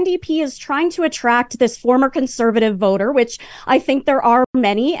so the NDP is trying to attract this former conservative voter, which I think there are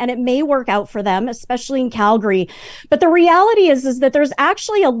many, and it may work out for them, especially in Calgary. But the reality is that there's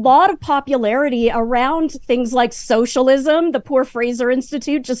actually a lot of popularity around things like socialism. The Poor Fraser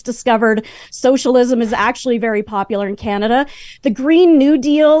Institute just discovered socialism is actually very popular in Canada. The Green New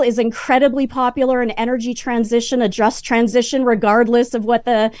Deal is incredibly popular. An energy transition, a just transition, regardless of what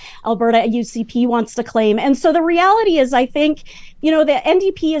the Alberta UCP wants to claim. And so the reality is, I think, the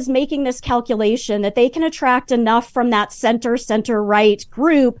NDP is making this calculation that they can attract enough from that center-right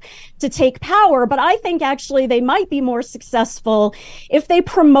group to take power. But I think actually they might be more successful if they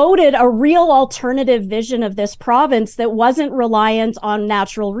promoted a real alternative vision of this province that wasn't reliant on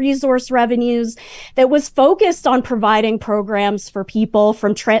natural resource revenues, that was focused on providing programs for people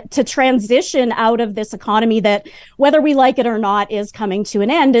to transition out of this economy that, whether we like it or not, is coming to an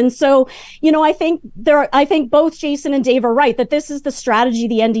end. And so, I think both Jason and Dave are right that this is the strategy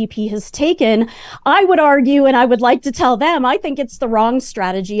the NDP has taken. I would argue, and I would like to tell them, I think it's the wrong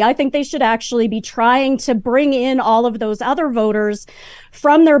strategy. I think they should actually be trying to bring in all of those other voters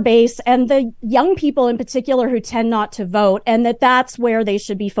from their base and the young people in particular who tend not to vote, and that's where they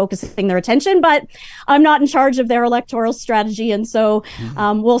should be focusing their attention. But I'm not in charge of their electoral strategy, and so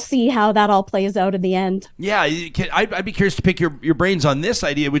we'll see how that all plays out in the end. Yeah, I'd be curious to pick your brains on this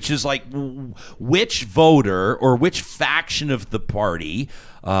idea, which is like which voter or which faction of the party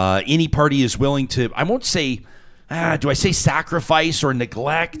any party is willing to, I won't say, do I say sacrifice or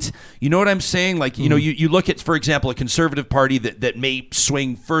neglect? You know what I'm saying? Like, you look at, for example, a conservative party that may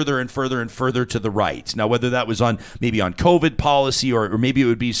swing further and further to the right. Now, whether that was maybe on COVID policy or maybe it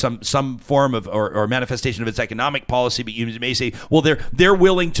would be some form of or manifestation of its economic policy, but you may say, well, they're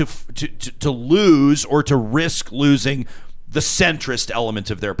willing to lose or to risk losing the centrist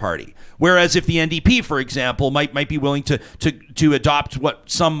element of their party. Whereas if the NDP, for example, might be willing to adopt what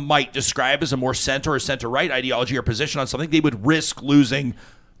some might describe as a more center or center-right ideology or position on something, they would risk losing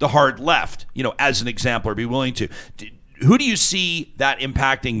the hard left, as an example, or be willing to. Who do you see that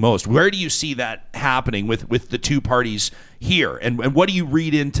impacting most? Where do you see that happening with the two parties here? And what do you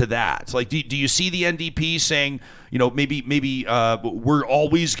read into that? Like, do you see the NDP saying, maybe we're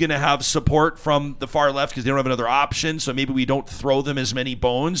always going to have support from the far left because they don't have another option, so maybe we don't throw them as many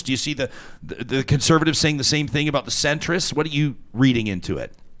bones? Do you see the conservatives saying the same thing about the centrists? What are you reading into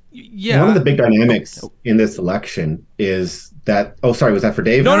it? Yeah. One of the big dynamics in this election is that. Oh, sorry, was that for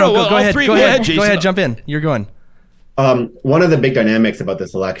Dave? No, go ahead. Go ahead, Jason. Go ahead, jump in. You're going. One of the big dynamics about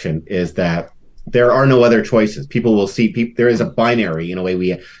this election is that there are no other choices. People will see there is a binary in a way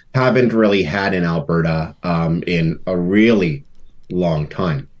we haven't really had in Alberta in a really long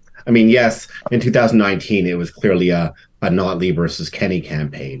time. I mean, yes, in 2019, it was clearly a Notley versus Kenny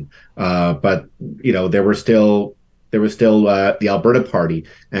campaign. But, there was still the Alberta Party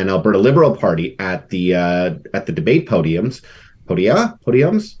and Alberta Liberal Party at the debate podiums.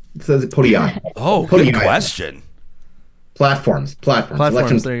 Podiums? It says podia. Oh, good question. Platforms.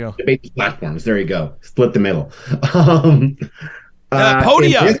 Elections, there you go. Debate platforms. There you go. Split the middle.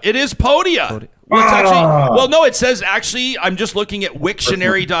 Podia. It is Podia. Well, it's actually, no, it says actually, I'm just looking at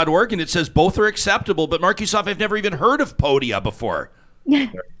Wiktionary.org and it says both are acceptable, but Mark Yusoff, I've never even heard of Podia before. There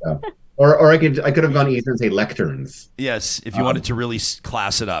you go. Or I could have gone easier and say lecterns. Yes, if you wanted to really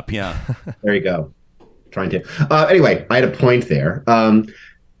class it up, yeah. There you go. Trying to. Anyway, I had a point there.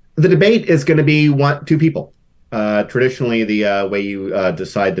 The debate is going to be two people. Traditionally, the way you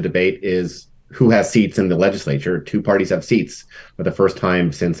decide the debate is who has seats in the legislature. Two parties have seats for the first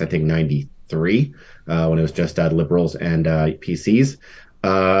time since I think '93, when it was just Liberals and PCs.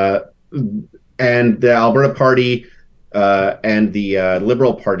 And the Alberta Party and the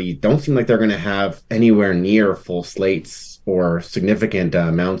Liberal Party don't seem like they're going to have anywhere near full slates or significant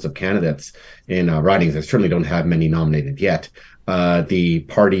amounts of candidates in ridings. They certainly don't have many nominated yet. The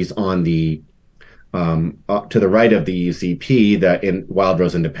parties on the to the right of the UCP, the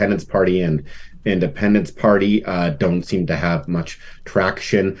Wildrose Independence Party and Independence Party, don't seem to have much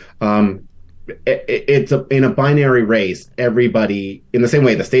traction. It's in a binary race. Everybody, in the same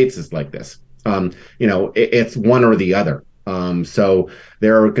way the States is like this. It's one or the other. So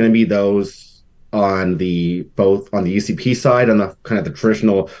there are going to be those on both on the UCP side, on the kind of the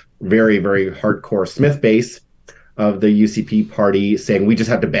traditional, very, very hardcore Smith base of the UCP party, saying we just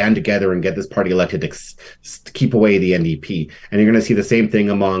have to band together and get this party elected to keep away the NDP. And you're going to see the same thing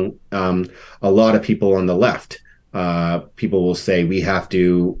among a lot of people on the left. People will say we have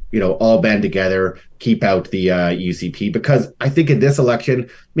to, all band together, keep out the UCP, because I think in this election,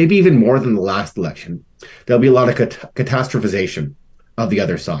 maybe even more than the last election, there'll be a lot of catastrophization of the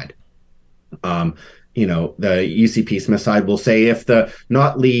other side. The UCP Smith side will say if the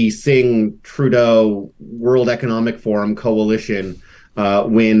NOTLEY, Singh, Trudeau, World Economic Forum coalition,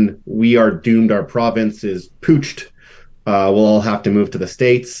 when we are doomed, our province is pooched, we'll all have to move to the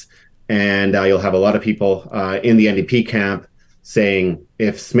States. And you'll have a lot of people in the NDP camp saying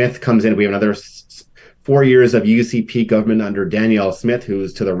if Smith comes in, we have another 4 years of UCP government under Danielle Smith,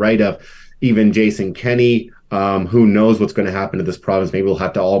 who's to the right of even Jason Kenney. Who knows what's going to happen to this province? Maybe we'll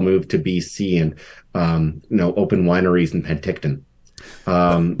have to all move to BC and open wineries in Penticton.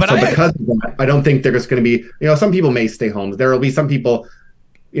 Because of that, I don't think there's going to be, some people may stay home. There will be some people,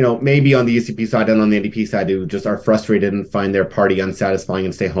 maybe on the UCP side and on the NDP side who just are frustrated and find their party unsatisfying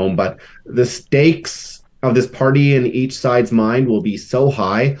and stay home. But the stakes of this party in each side's mind will be so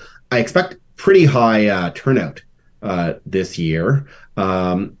high. I expect pretty high turnout this year.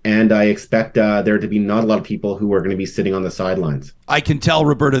 And I expect there to be not a lot of people who are going to be sitting on the sidelines. I can tell,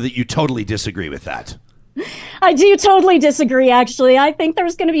 Roberta, that you totally disagree with that. I do totally disagree, actually. I think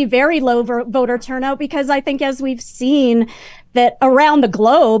there's going to be very low voter turnout because I think, as we've seen, that around the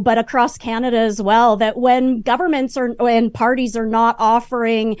globe, but across Canada as well, that when governments and parties are not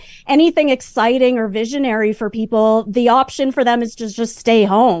offering anything exciting or visionary for people, the option for them is to just stay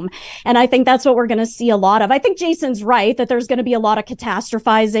home. And I think that's what we're going to see a lot of. I think Jason's right that there's going to be a lot of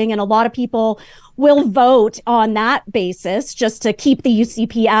catastrophizing, and a lot of people will vote on that basis just to keep the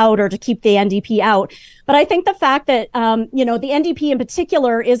UCP out or to keep the NDP out. But I think the fact that, the NDP in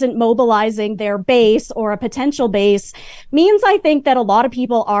particular isn't mobilizing their base or a potential base means I think that a lot of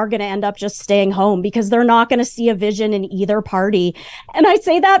people are going to end up just staying home because they're not going to see a vision in either party. And I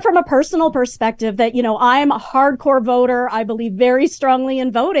say that from a personal perspective that, I'm a hardcore voter. I believe very strongly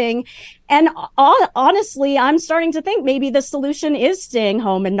in voting. And honestly, I'm starting to think maybe the solution is staying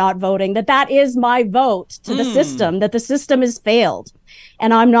home and not voting, that is my vote to the system, that the system has failed.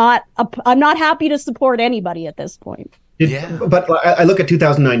 And I'm not happy to support anybody at this point. But I look at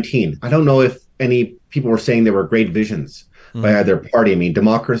 2019. I don't know if any people were saying there were great visions by either party. I mean,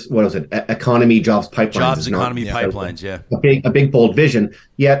 democracy, what was it? Economy, jobs, pipelines. Jobs, economy, pipelines, A big, bold vision.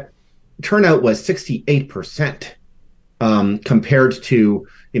 Yet turnout was 68% compared to,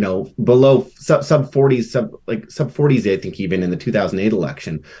 below sub 40s, sub 40s, I think, even in the 2008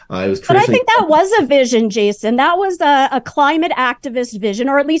 election. It was. But I think that was a vision, Jason. That was a climate activist vision,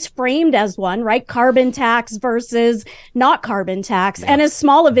 or at least framed as one, right? Carbon tax versus not carbon tax. Yeah. And as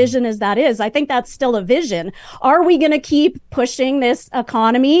small a vision as that is, I think that's still a vision. Are we going to keep pushing this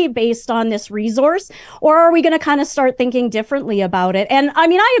economy based on this resource, or are we going to kind of start thinking differently about it? And I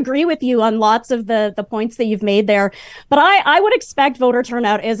mean, I agree with you on lots of the points that you've made there, but I would expect voter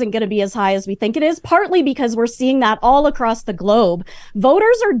turnout isn't going to be as high as we think it is, partly because we're seeing that all across the globe.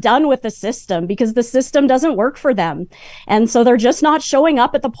 Voters are done with the system because the system doesn't work for them. And so they're just not showing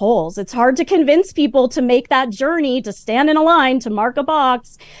up at the polls. It's hard to convince people to make that journey, to stand in a line, to mark a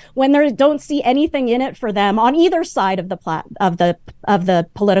box when they don't see anything in it for them on either side of the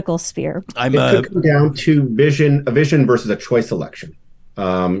political sphere. It could come down to a vision versus a choice election.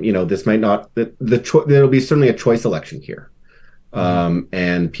 This might not, there'll be certainly a choice election here.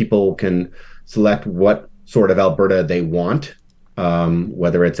 And people can select what sort of Alberta they want,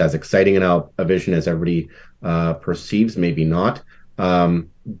 whether it's as exciting a vision as everybody perceives, maybe not.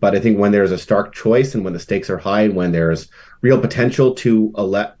 But I think when there's a stark choice and when the stakes are high, when there's real potential to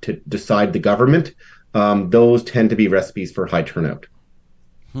decide the government, those tend to be recipes for high turnout.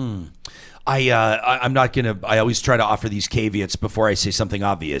 I'm not gonna. I always try to offer these caveats before I say something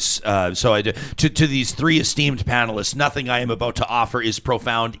obvious. So to these three esteemed panelists, nothing I am about to offer is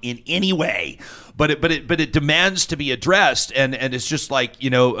profound in any way. But it demands to be addressed, and it's just like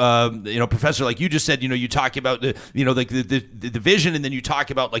Professor, like you just said, you talk about the vision, and then you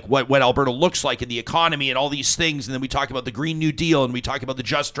talk about like what Alberta looks like in the economy and all these things, and then we talk about the Green New Deal, and we talk about the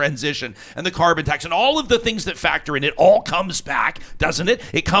just transition and the carbon tax and all of the things that factor in. It all comes back, doesn't it?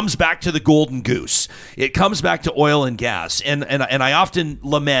 It comes back to the golden goose. It comes back to oil and gas, and I often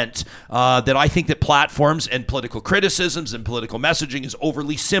lament that I think that platforms and political criticisms and political messaging is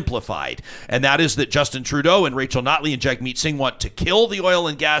overly simplified, and that is that Justin Trudeau and Rachel Notley and Jagmeet Singh want to kill the oil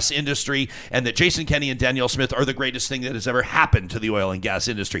and gas industry, and that Jason Kenney and Danielle Smith are the greatest thing that has ever happened to the oil and gas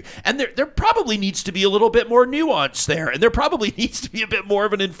industry. And there probably needs to be a little bit more nuance there, and there probably needs to be a bit more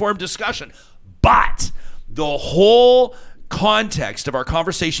of an informed discussion. But the whole context of our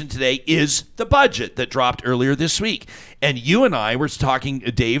conversation today is the budget that dropped earlier this week. And you and I were talking,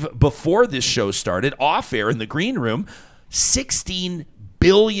 Dave, before this show started, off air in the green room, $16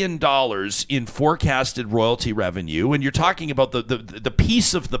 billion in forecasted royalty revenue, and you're talking about the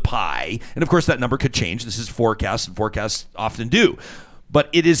piece of the pie, and of course that number could change. This is forecast, and forecasts often do. But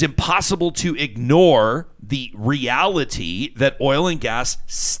it is impossible to ignore the reality that oil and gas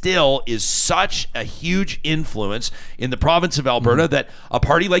still is such a huge influence in the province of Alberta that a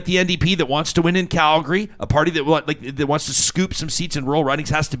party like the NDP that wants to win in Calgary, a party that wants to scoop some seats in rural ridings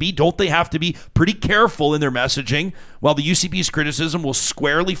don't they have to be pretty careful in their messaging, while the UCP's criticism will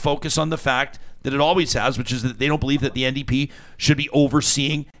squarely focus on the fact that it always has, which is that they don't believe that the NDP should be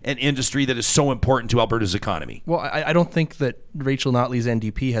overseeing an industry that is so important to Alberta's economy. Well, I don't think that Rachel Notley's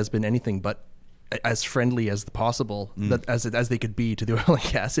NDP has been anything but as friendly as possible as they could be to the oil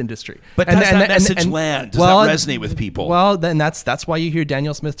and gas industry. But does that message land? Does that resonate with people? Well, then that's why you hear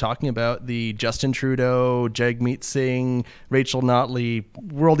Danielle Smith talking about the Justin Trudeau, Jagmeet Singh, Rachel Notley,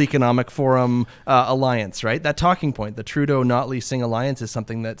 World Economic Forum alliance, right? That talking point, the Trudeau-Notley-Singh alliance is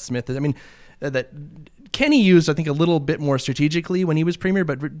something that Smith is, that Kenny used, I think, a little bit more strategically when he was premier,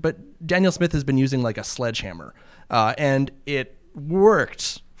 but Danielle Smith has been using like a sledgehammer, and it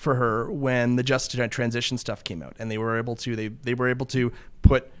worked for her when the just transition stuff came out, and they were able to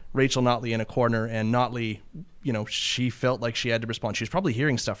put Rachel Notley in a corner, and Notley, she felt like she had to respond. She was probably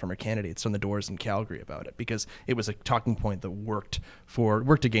hearing stuff from her candidates on the doors in Calgary about it, because it was a talking point that worked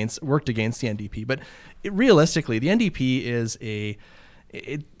against the NDP. But realistically, the NDP is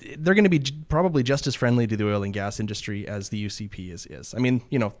they're going to be probably just as friendly to the oil and gas industry as the UCP is. I mean,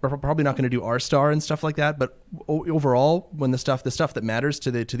 we're probably not going to do R-Star and stuff like that, but overall, when the stuff that matters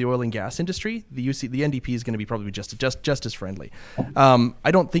to the oil and gas industry, the NDP is going to be probably just as friendly.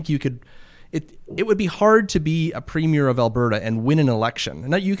 I don't think you could. It would be hard to be a premier of Alberta and win an election.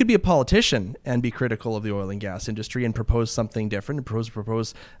 Now, you could be a politician and be critical of the oil and gas industry and propose something different and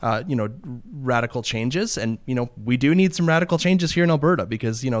propose radical changes. And, we do need some radical changes here in Alberta,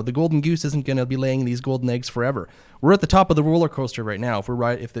 because, the golden goose isn't going to be laying these golden eggs forever. We're at the top of the roller coaster right now.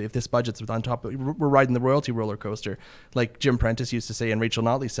 If this budget's on top, we're riding the royalty roller coaster, like Jim Prentice used to say and Rachel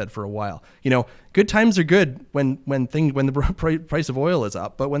Notley said for a while. Good times are good when the price of oil is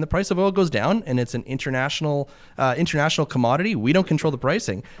up, but when the price of oil goes down and it's an international commodity, we don't control the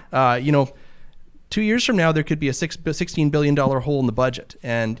pricing. 2 years from now, there could be a $16 billion hole in the budget,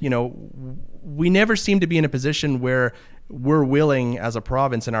 and we never seem to be in a position where we're willing as a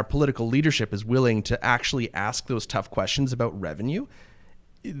province, and our political leadership is willing to actually ask those tough questions about revenue.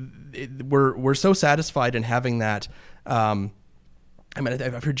 We're so satisfied in having that. I've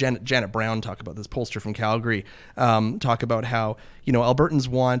heard Janet Brown talk about this, pollster from Calgary, talk about how Albertans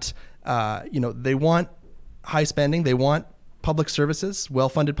want they want high spending, they want public services,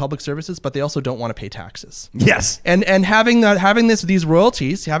 well-funded public services, but they also don't want to pay taxes. Yes, and having these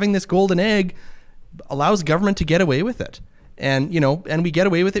royalties, having this golden egg, allows government to get away with it. And we get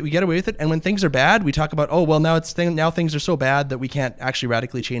away with it. And when things are bad, we talk about, now things are so bad that we can't actually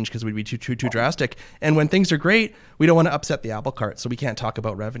radically change because we'd be too drastic. And when things are great, we don't want to upset the apple cart, so we can't talk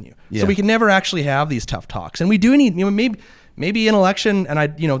about revenue. Yeah. So we can never actually have these tough talks. And we do need, maybe an election,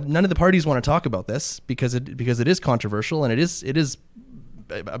 and none of the parties want to talk about this because it is controversial and it is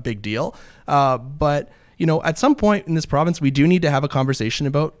a big deal. But at some point in this province, we do need to have a conversation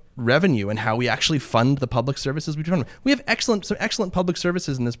about revenue and how we actually fund the public services we fund. We have some excellent public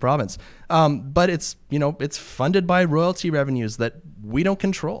services in this province, but it's funded by royalty revenues that we don't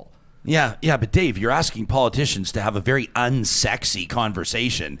control. Yeah, but Dave, you're asking politicians to have a very unsexy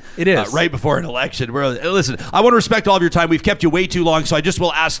conversation. It is. Right before an election. Listen, I want to respect all of your time. We've kept you way too long, so I just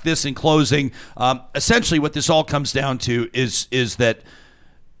will ask this in closing. Essentially, what this all comes down to is that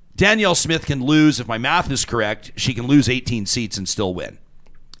Danielle Smith can lose, if my math is correct, she can lose 18 seats and still win.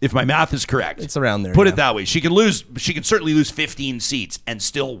 If my math is correct. It's around there. Put it that way. She can certainly lose 15 seats and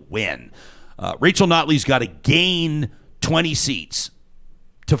still win. Rachel Notley's got to gain 20 seats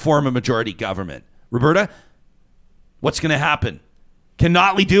to form a majority government. Roberta, what's going to happen? Can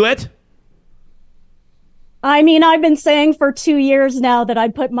Notley do it? I mean, I've been saying for 2 years now that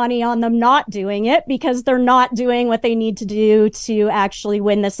I'd put money on them not doing it because they're not doing what they need to do to actually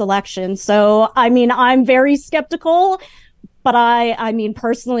win this election. So, I mean, I'm very skeptical, but I mean,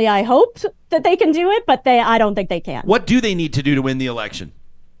 personally, I hope that they can do it, but I don't think they can. What do they need to do to win the election?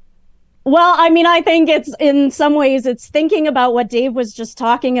 Well, I mean, I think it's in some ways it's thinking about what Dave was just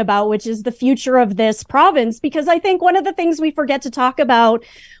talking about, which is the future of this province, because I think one of the things we forget to talk about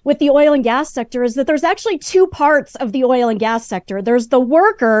with the oil and gas sector is that there's actually two parts of the oil and gas sector. There's the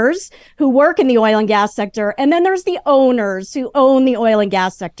workers who work in the oil and gas sector, and then there's the owners who own the oil and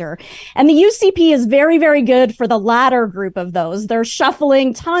gas sector. And the UCP is very, very good for the latter group of those. They're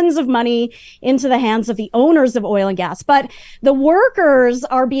shuffling tons of money into the hands of the owners of oil and gas. But the workers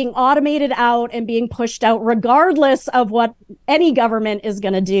are being automated out and being pushed out regardless of what any government is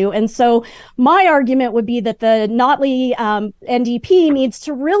going to do. And so my argument would be that the Notley NDP needs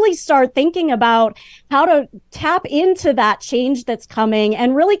to really start thinking about how to tap into that change that's coming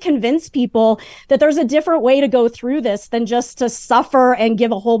and really convince people that there's a different way to go through this than just to suffer and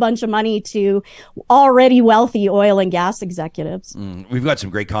give a whole bunch of money to already wealthy oil and gas executives. We've got some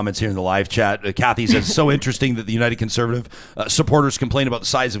great comments here in the live chat. Kathy says, it's so interesting that the United Conservative supporters complain about the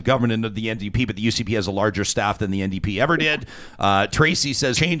size of government of the NDP, but the UCP has a larger staff than the NDP ever did. Tracy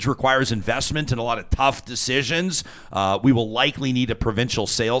says, change requires investment and a lot of tough decisions. We will likely need a provincial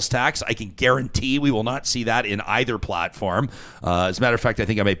sales tax. I can guarantee we will not see that in either platform. As a matter of fact, I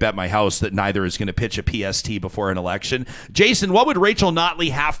think I might bet my house that neither is going to pitch a PST before an election. Jason, what would Rachel Notley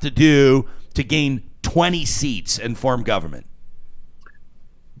have to do to gain 20 seats and form government?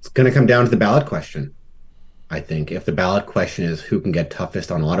 It's going to come down to the ballot question. I think if the ballot question is who can get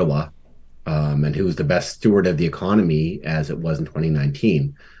toughest on Ottawa, and who's the best steward of the economy as it was in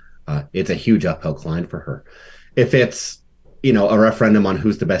 2019, it's a huge uphill climb for her. If it's, a referendum on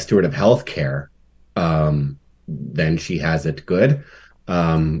who's the best steward of healthcare, then she has it good.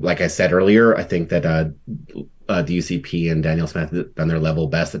 Like I said earlier, I think that the UCP and Danielle Smith have done their level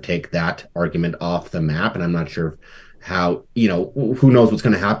best to take that argument off the map. And I'm not sure how, who knows what's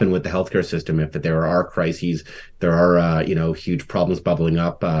going to happen with the healthcare system. If there are crises, there are, huge problems bubbling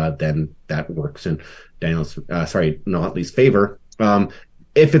up, then that works in Notley's favor.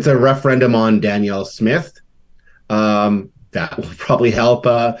 If it's a referendum on Danielle Smith, that will probably help.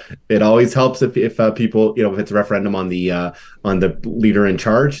 It always helps if people, if it's a referendum on the leader in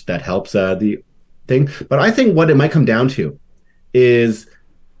charge, that helps the thing. But I think what it might come down to is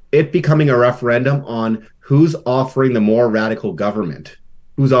it becoming a referendum on who's offering the more radical government,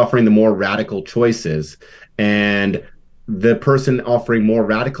 who's offering the more radical choices, and the person offering more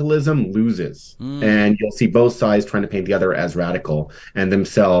radicalism loses. And you'll see both sides trying to paint the other as radical and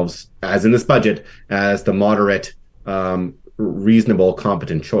themselves, as in this budget, as the moderate, reasonable,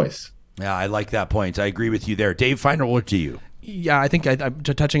 competent choice. Yeah, I like that point. I agree with you there. Dave, final word to you. Yeah, I think I'm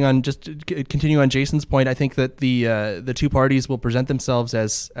touching on, just continue on Jason's point. I think that the two parties will present themselves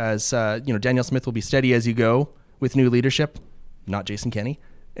as Danielle Smith will be steady as you go with new leadership, not Jason Kenney,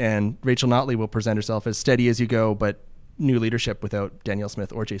 and Rachel Notley will present herself as steady as you go, but new leadership without Danielle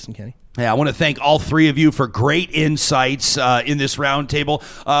Smith or Jason Kenney. Yeah, I want to thank all three of you for great insights in this roundtable.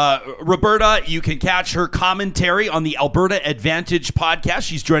 Roberta, you can catch her commentary on the Alberta Advantage podcast.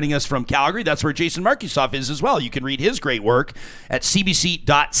 She's joining us from Calgary. That's where Jason Markusoff is as well. You can read his great work at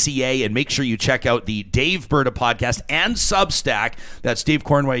cbc.ca, and make sure you check out the Dave Berta podcast and Substack. That's Dave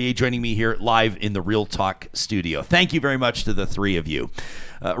Cornway joining me here live in the Real Talk studio. Thank you very much to the three of you.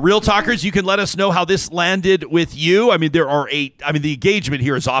 Real Talkers, you can let us know how this landed with you. I mean, the engagement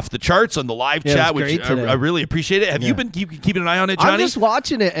here is off the charts on the live chat, which I really appreciate it. Have you been keeping an eye on it, Johnny? I'm just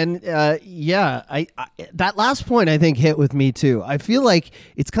watching it, and I that last point I think hit with me too. I feel like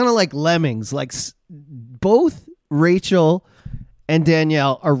it's kind of like lemmings. Like both Rachel and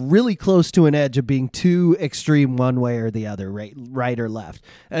Danielle are really close to an edge of being too extreme one way or the other, right or left.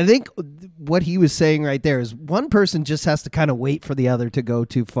 And I think what he was saying right there is one person just has to kind of wait for the other to go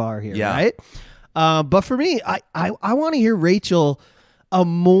too far here, right? But for me, I want to hear Rachel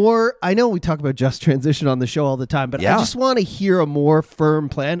I know we talk about just transition on the show all the time, but I just want to hear a more firm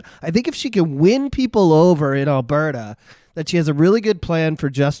plan. I think if she can win people over in Alberta, that she has a really good plan for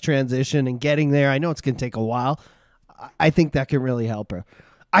just transition and getting there. I know it's going to take a while. I think that can really help her.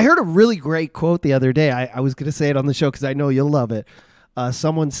 I heard a really great quote the other day. I was going to say it on the show because I know you'll love it.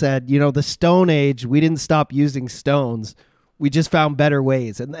 someone said, the Stone Age, we didn't stop using stones. We just found better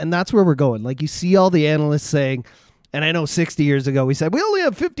ways. And that's where we're going. Like, you see all the analysts saying, and I know 60 years ago we said, we only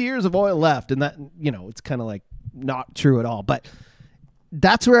have 50 years of oil left. And that, it's kind of like not true at all. But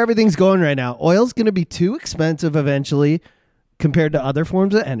that's where everything's going right now. Oil's going to be too expensive eventually compared to other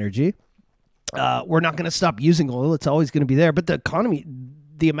forms of energy. We're not going to stop using oil. It's always going to be there. But the economy,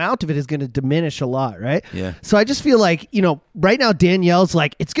 the amount of it is going to diminish a lot, right? Yeah. So I just feel like, right now Danielle's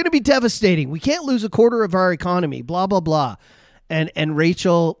like, it's going to be devastating. We can't lose a quarter of our economy, blah, blah, blah. And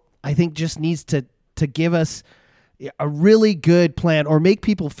Rachel, I think, just needs to give us a really good plan or make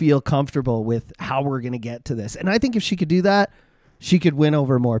people feel comfortable with how we're going to get to this. And I think if she could do that, she could win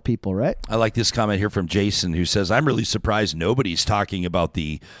over more people, right? I like this comment here from Jason, who says, I'm really surprised nobody's talking about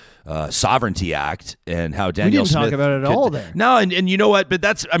the Sovereignty Act and how Danielle Smith... We didn't talk about it at all there. No, and you know what? But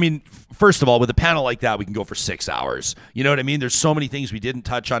that's, first of all, with a panel like that, we can go for 6 hours. You know what I mean? There's so many things we didn't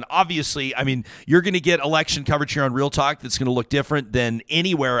touch on. Obviously, you're going to get election coverage here on Real Talk that's going to look different than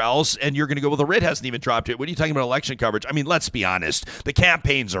anywhere else, and you're going to go, well, the writ hasn't even dropped yet. What are you talking about election coverage? Let's be honest. The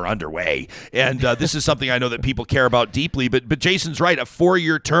campaigns are underway, and this is something I know that people care about deeply, but Jason's right. A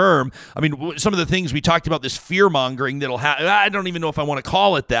 4-year term, some of the things we talked about, this fear-mongering that'll happen, I don't even know if I want to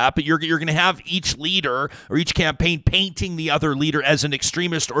call it that, but you're going to have each leader or each campaign painting the other leader as an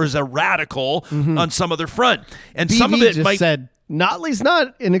extremist or as a radical on some other front. And BV some of it just said, Notley's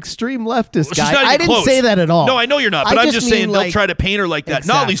not an extreme leftist guy. I didn't say that at all. No, I know you're not, but I'm just saying like, they'll try to paint her like that.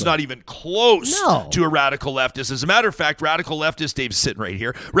 Exactly. Notley's not even close to a radical leftist. As a matter of fact, radical leftist, Dave's sitting right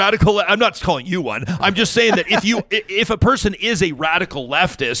here. I'm not calling you one. I'm just saying that if a person is a radical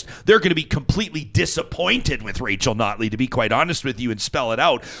leftist, they're going to be completely disappointed with Rachel Notley, to be quite honest with you, and spell it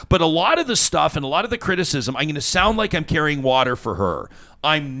out. But a lot of the stuff and a lot of the criticism, I'm going to sound like I'm carrying water for her.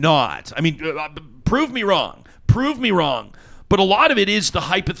 I'm not. Prove me wrong. Prove me wrong. But a lot of it is the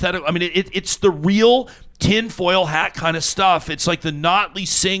hypothetical. It's the real tinfoil hat kind of stuff. It's like the Notley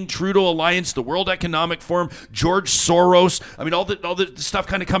Singh Trudeau alliance, the World Economic Forum, George Soros. All the stuff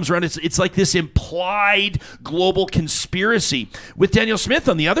kind of comes around. It's like this implied global conspiracy. With Danielle Smith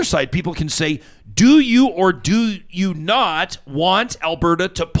on the other side, people can say, do you or do you not want Alberta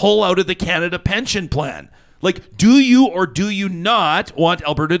to pull out of the Canada Pension Plan? Like, do you or do you not want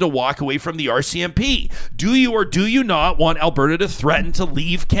Alberta to walk away from the RCMP? Do you or do you not want Alberta to threaten to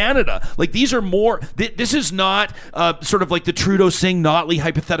leave Canada? Like, these are more, this is not sort of like the Trudeau-Singh Notley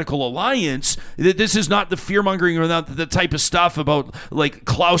hypothetical alliance. This is not the fear-mongering or the type of stuff about, like,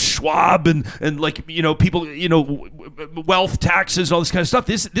 Klaus Schwab and like, people, wealth taxes, all this kind of stuff.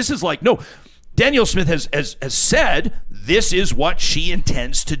 This is like, no. Danielle Smith has said this is what she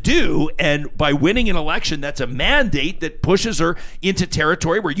intends to do, and by winning an election, that's a mandate that pushes her into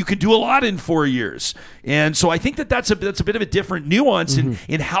territory where you can do a lot in 4 years. And so I think that's a bit of a different nuance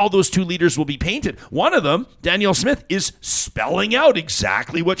in how those two leaders will be painted. One of them, Danielle Smith, is spelling out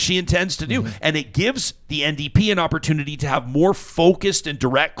exactly what she intends to do, and it gives the NDP an opportunity to have more focused and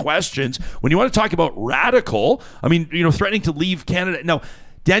direct questions. When you want to talk about radical, threatening to leave Canada. Now,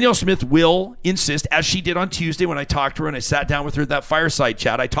 Danielle Smith will insist, as she did on Tuesday when I talked to her and I sat down with her at that fireside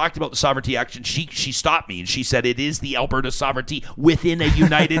chat. I talked about the Sovereignty Act, and she stopped me and she said it is the Alberta Sovereignty within a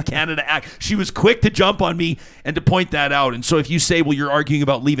United Canada Act. She was quick to jump on me and to point that out. And so if you say, well, you're arguing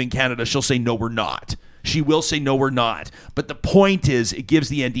about leaving Canada, she'll say, no, we're not. She will say, no, we're not. But the point is, it gives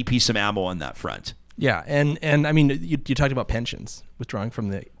the NDP some ammo on that front. Yeah, and you talked about pensions, withdrawing from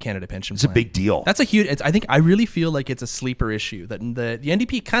the Canada Pension Plan. It's a big deal. That's a huge. I really feel like it's a sleeper issue. That the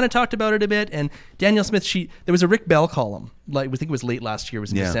NDP kind of talked about it a bit, and Danielle Smith, there was a Rick Bell column, I think it was late last year, it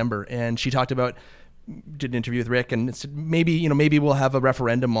was in December, and she talked about, did an interview with Rick, and said maybe we'll have a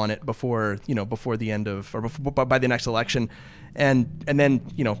referendum on it before the end of, or by the next election, and then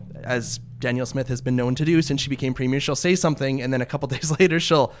as Danielle Smith has been known to do since she became premier, she'll say something, and then a couple days later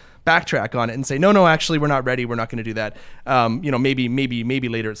she'll backtrack on it and say, no, actually we're not ready, we're not going to do that. Maybe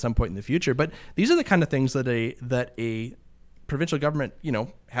later at some point in the future. But these are the kind of things that a provincial government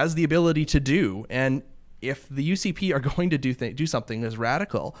has the ability to do, and if the UCP are going to do something as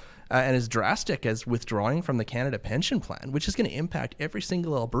radical and as drastic as withdrawing from the Canada Pension Plan, which is going to impact every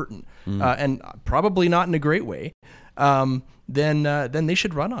single Albertan, and probably not in a great way, then they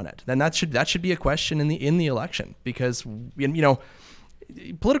should run on it. Then that should be a question in the election, because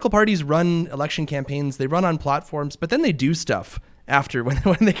political parties run election campaigns, they run on platforms, but then they do stuff after when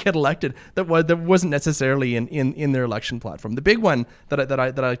they get elected that wasn't necessarily in their election platform. The big one that I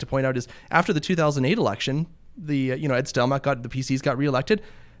like to point out is after the 2008 election, the Ed Stelmach the PCs got reelected.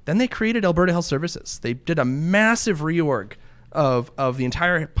 Then they created Alberta Health Services. They did a massive reorg of the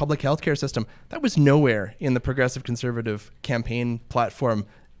entire public healthcare system, that was nowhere in the Progressive Conservative campaign platform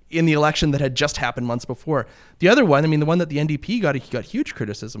in the election that had just happened months before. The other one, the one that the NDP got huge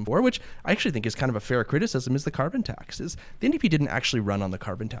criticism for, which I actually think is kind of a fair criticism, is the carbon tax. The NDP didn't actually run on the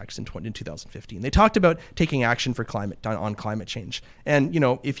carbon tax in 2015. They talked about taking action for on climate change. And,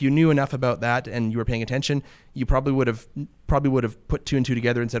 if you knew enough about that and you were paying attention, you probably would have put two and two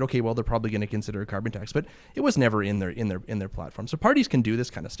together and said, okay, well, they're probably going to consider a carbon tax. But it was never in their platform. So parties can do this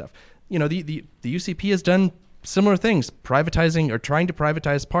kind of stuff. The UCP has done similar things, privatizing or trying to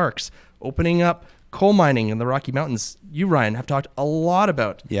privatize parks, opening up coal mining in the Rocky Mountains. You, Ryan, have talked a lot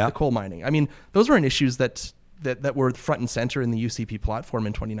about the coal mining. Those weren't issues that were front and center in the UCP platform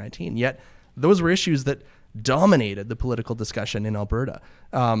in 2019, yet those were issues that dominated the political discussion in Alberta.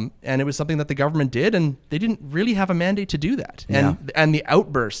 And it was something that the government did, and they didn't really have a mandate to do that. And the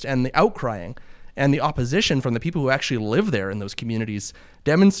outburst and the outcrying and the opposition from the people who actually live there in those communities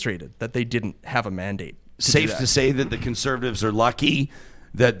demonstrated that they didn't have a mandate. Safe to say that the Conservatives are lucky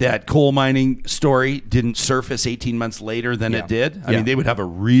that coal mining story didn't surface 18 months later than it did. I mean, they would have a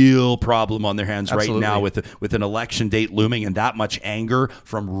real problem on their hands right now with an election date looming and that much anger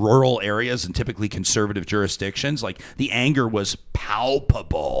from rural areas and typically conservative jurisdictions. Like, the anger was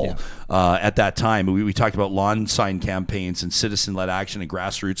palpable at that time. We talked about lawn sign campaigns and citizen-led action and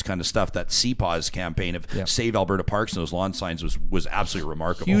grassroots kind of stuff. That CPAWS campaign of Save Alberta Parks and those lawn signs was absolutely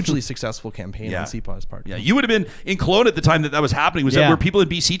remarkable. Hugely successful campaign on CPAWS Park. Yeah, you would have been in Kelowna at the time that was happening. Were people in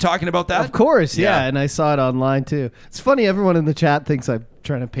BC talking about that? Of course, and I saw it online too. It's funny, everyone in the chat thinks I'm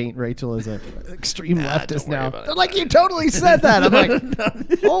trying to paint Rachel as an extreme leftist now. They're like, you totally said that. I'm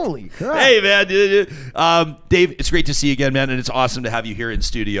like, holy crap. Hey, man. Dave, it's great to see you again, man, and it's awesome to have you here in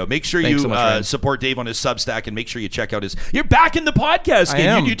studio. Make sure you support Dave on his Substack, and make sure you check out you're back in the podcast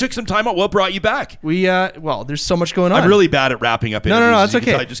game. You took some time out. What brought you back? There's so much going on. I'm really bad at wrapping up interviews. No, it's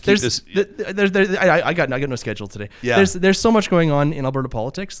okay. I just keep this. I got no schedule today. Yeah. There's so much going on in Alberta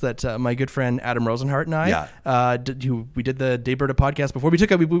politics that my good friend Adam Rosenhart and I, we did the Dayberta podcast before.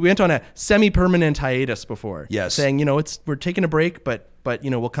 We went on a semi-permanent hiatus before. Yes. Saying, we're taking a break, but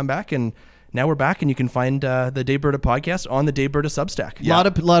we'll come back, and now we're back, and you can find the Dayberta podcast on the Dayberta Substack. Yeah. A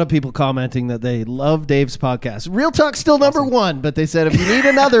lot of people commenting that they love Dave's podcast. Real Talk's still number one, but they said if you need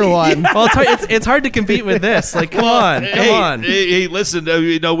another one, well, it's hard to compete with this. Like, come on. Hey, listen.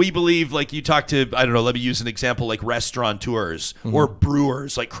 We believe, like, you talk to, I don't know. Let me use an example, like restaurateurs or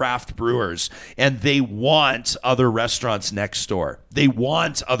brewers, like craft brewers, and they want other restaurants next door. They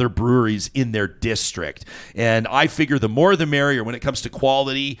want other breweries in their district, and I figure the more the merrier when it comes to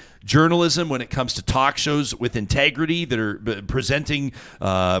quality journalism, when it comes to talk shows with integrity that are presenting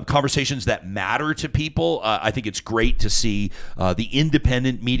conversations that matter to people. I think it's great to see the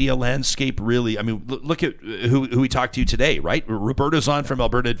independent media landscape really. I mean, look at who we talked to today, right? Roberta's on from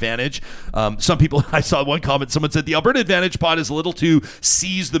Alberta Advantage. Some people, I saw one comment, someone said the Alberta Advantage pod is a little too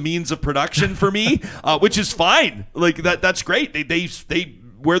seize the means of production for me, which is fine. Like, that's great. They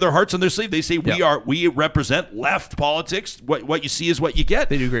wear their hearts on their sleeve. They say we represent left politics. What you see is what you get.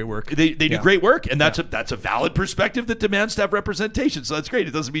 They do great work. They do great work, and that's a valid perspective that demands to have representation. So that's great.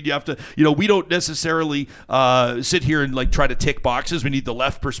 It doesn't mean you have to. We don't necessarily sit here and like try to tick boxes. We need the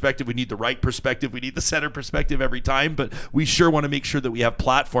left perspective. We need the right perspective. We need the center perspective every time. But we sure want to make sure that we have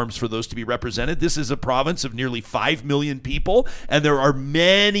platforms for those to be represented. This is a province of nearly 5 million people, and there are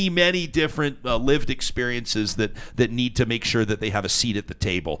many, many different lived experiences that need to make sure that they have a seat at the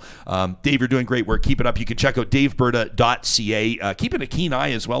table. Dave, you're doing great work. Keep it up. You can check out daveberta.ca. Keeping a keen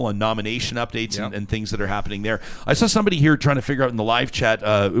eye as well on nomination updates and things that are happening there. I saw somebody here trying to figure out in the live chat,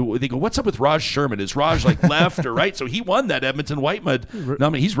 they go, what's up with Raj Sherman? Is Raj like left or right? So he won that Edmonton Whitemud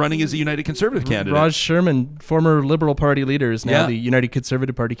nomination. He's running as a United Conservative candidate. Raj Sherman, former Liberal Party leader, is now the United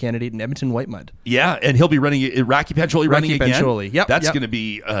Conservative Party candidate in Edmonton Whitemud. Yeah, and he'll be running Racky Pancholi running again. Yep. That's going to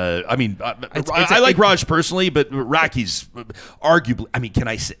be, I like Raj personally, but Racky's arguably, can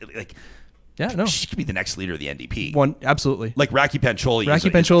I say, like, she could be the next leader of the NDP. Absolutely. Like Racky Pancholi.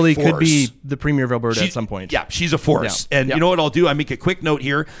 Racky Pancholi could be the premier of Alberta at some point. Yeah, she's a force. Yeah. And you know what I'll do? I make a quick note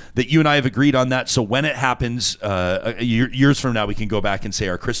here that you and I have agreed on that. So when it happens, years from now, we can go back and say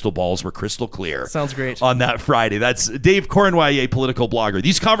our crystal balls were crystal clear. Sounds great. On that Friday. That's Dave Cournoyer, political blogger.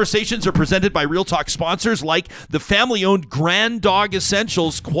 These conversations are presented by Real Talk sponsors like the family-owned Grand Dog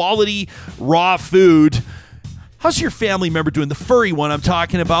Essentials quality raw food. How's your family member doing? The furry one I'm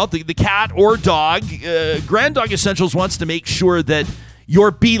talking about, the cat or dog. Grand Dog Essentials wants to make sure that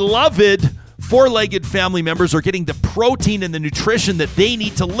your beloved four-legged family members are getting the protein and the nutrition that they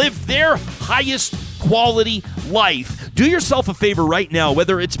need to live their highest quality life. Do yourself a favor right now,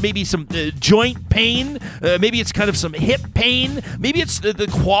 whether it's maybe some joint pain, maybe it's kind of some hip pain, maybe it's the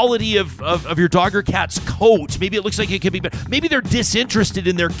quality of your dog or cat's coat, maybe it looks like it could be better, maybe they're disinterested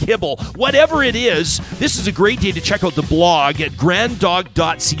in their kibble. Whatever it is, this is a great day to check out the blog at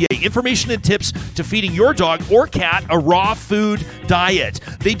granddog.ca. Information and tips to feeding your dog or cat a raw food diet.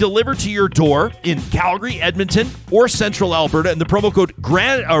 They deliver to your door in Calgary, Edmonton, or Central Alberta, and the promo code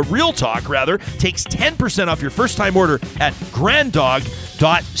Real Talk takes 10% off your first time order at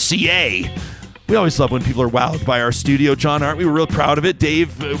granddog.ca. We always love when people are wowed by our studio, John, aren't we? We're real proud of it.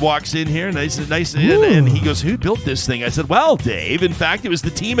 Dave walks in here, nice, and he goes, "Who built this thing?" I said, "Well, Dave, in fact, it was the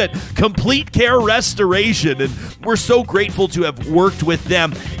team at Complete Care Restoration, and we're so grateful to have worked with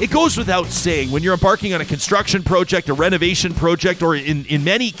them." It goes without saying, when you're embarking on a construction project, a renovation project, or in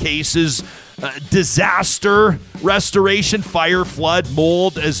many cases, disaster restoration, fire, flood,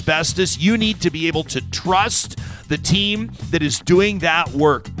 mold, asbestos, you need to be able to trust the team that is doing that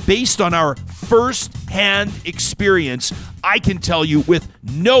work. Based on our first-hand experience, I can tell you with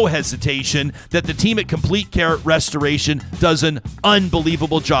no hesitation that the team at Complete Care Restoration does an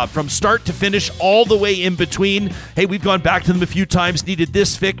unbelievable job. From start to finish, all the way in between. Hey, we've gone back to them a few times, needed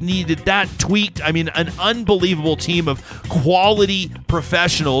this fixed, needed that tweaked. I mean, an unbelievable team of quality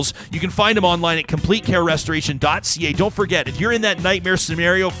professionals. You can find them online at CompleteCareRestoration.ca. Don't forget, if you're in that nightmare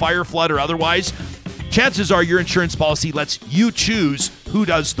scenario, fire, flood, or otherwise, chances are your insurance policy lets you choose who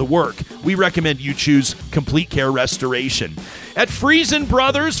does the work. We recommend you choose Complete Care Restoration. At Friesen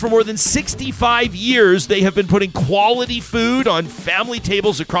Brothers, for more than 65 years, they have been putting quality food on family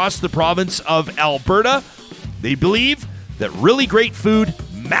tables across the province of Alberta. They believe that really great food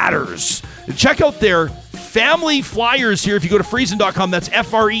matters. Check out their family flyers here. If you go to Friesen.com, that's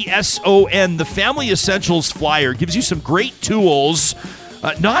Freson. The Family Essentials flyer gives you some great tools,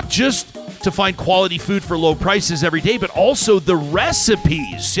 not just to find quality food for low prices every day, but also the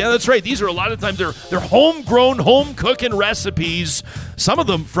recipes. Yeah, that's right. These are a lot of times they're homegrown, home cooking recipes. Some of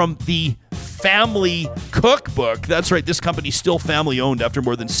them from the family cookbook. That's right. This company's still family owned after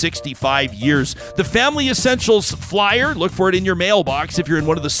more than 65 years. The Family Essentials flyer, look for it in your mailbox if you're in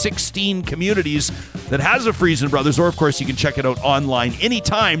one of the 16 communities that has a Friesen Brothers, or of course you can check it out online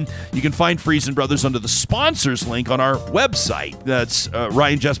anytime. You can find Friesen Brothers under the sponsors link on our website. That's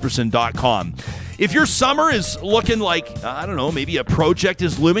ryanjesperson.com. If your summer is looking like, I don't know, maybe a project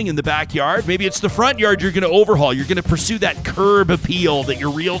is looming in the backyard, maybe it's the front yard you're going to overhaul, you're going to pursue that curb appeal that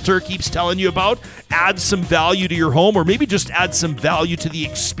your realtor keeps telling you about, add some value to your home, or maybe just add some value to the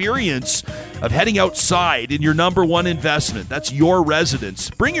experience of heading outside in your number one investment. That's your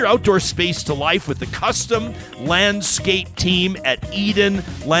residence. Bring your outdoor space to life with the custom landscape team at Eden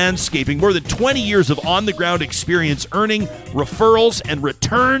Landscaping. More than 20 years of on-the-ground experience earning referrals and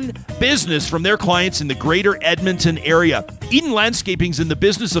return business from their clients in the greater Edmonton area. Eden Landscaping's in the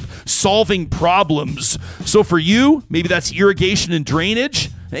business of solving problems. So for you, maybe that's irrigation and drainage.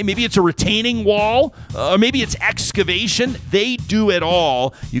 Hey, maybe it's a retaining wall, or maybe it's excavation. They do it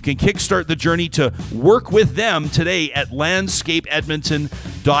all. You can kickstart the journey to work with them today at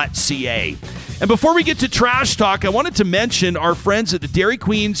landscapeedmonton.ca. And before we get to Trash Talk, I wanted to mention our friends at the Dairy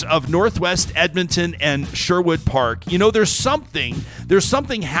Queens of Northwest Edmonton and Sherwood Park. You know, there's something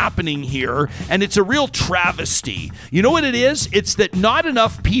happening here, and it's a real travesty. You know what it is? It's that not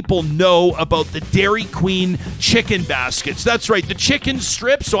enough people know about the Dairy Queen chicken baskets. That's right, the chicken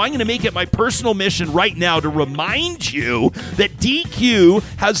strips. So I'm going to make it my personal mission right now to remind you that DQ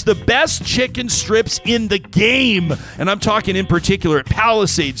has the best chicken strips in the game. And I'm talking in particular at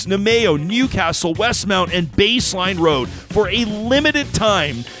Palisades, Nemeo, Newcastle, Westmount, and Baseline Road. For a limited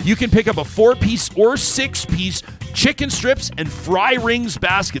time, you can pick up a 4-piece or 6-piece chicken strips and fry rings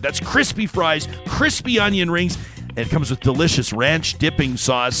basket. That's crispy fries, crispy onion rings, and it comes with delicious ranch dipping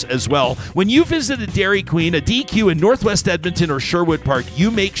sauce as well. When you visit a Dairy Queen, a DQ in Northwest Edmonton or Sherwood Park, you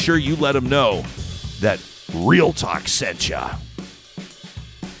make sure you let them know that Real Talk sent ya.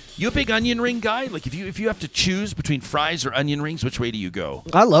 You a big onion ring guy? Like if you have to choose between fries or onion rings, which way do you go?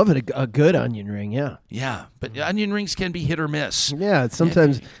 I love it. A good onion ring, yeah. Yeah, but onion rings can be hit or miss. Yeah,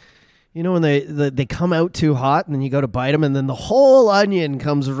 sometimes, you know, when they come out too hot and then you go to bite them and then the whole onion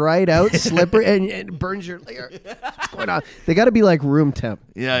comes right out, slippery, and burns your layer. What's going on? They got to be like room temp.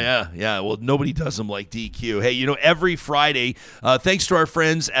 Yeah. Well, nobody does them like DQ. Hey, you know, every Friday, thanks to our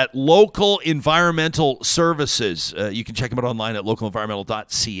friends at Local Environmental Services, you can check them out online at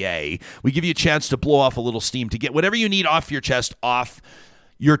localenvironmental.ca. We give you a chance to blow off a little steam to get whatever you need off your chest.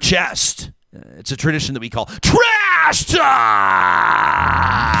 It's a tradition that we call Trash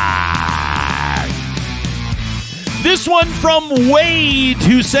Talk! This one from Wade,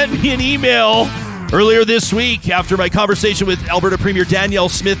 who sent me an email Earlier this week, after my conversation with Alberta Premier Danielle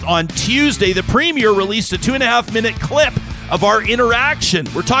Smith on Tuesday, the Premier released a 2.5-minute clip of our interaction.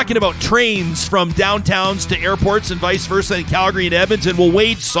 We're talking about trains from downtowns to airports and vice versa in Calgary and Edmonton. Well,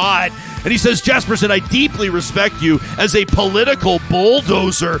 Wade saw it, and he says, Jesperson, I deeply respect you as a political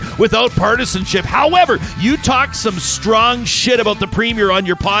bulldozer without partisanship. However, you talk some strong shit about the Premier on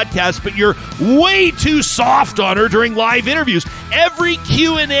your podcast, but you're way too soft on her during live interviews. Every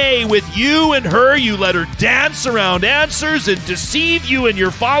Q&A with you and her, you let her dance around answers and deceive you and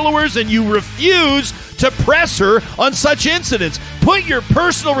your followers, and you refuse to press her on such incidents. Put your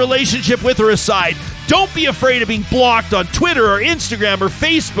personal relationship with her aside. Don't be afraid of being blocked on Twitter or Instagram or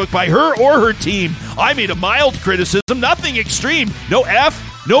Facebook by her or her team. I made a mild criticism, nothing extreme. No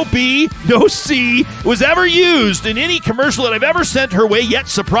F, no B, no C was ever used in any commercial that I've ever sent her way, yet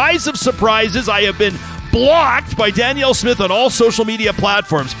surprise of surprises, I have been blocked by Danielle Smith on all social media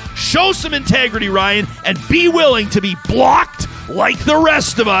platforms. Show some integrity, Ryan, and be willing to be blocked like the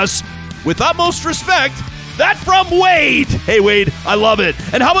rest of us. With utmost respect, that from Wade. Hey, Wade, I love it.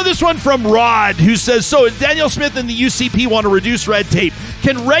 And how about this one from Rod, who says, so Danielle Smith and the UCP want to reduce red tape.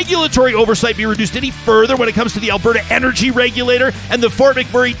 Can regulatory oversight be reduced any further when it comes to the Alberta Energy Regulator and the Fort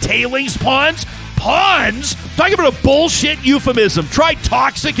McMurray tailings ponds? Ponds? Talking about a bullshit euphemism. Try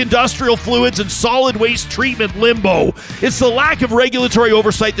toxic industrial fluids and solid waste treatment limbo. It's the lack of regulatory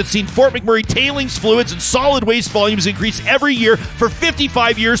oversight that's seen Fort McMurray tailings fluids and solid waste volumes increase every year for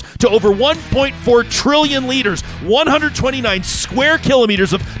 55 years to over 1.4 trillion liters, 129 square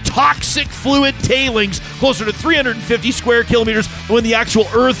kilometers of toxic fluid tailings, closer to 350 square kilometers when the actual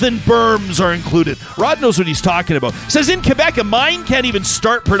earthen berms are included. Rod knows what he's talking about. Says in Quebec, a mine can't even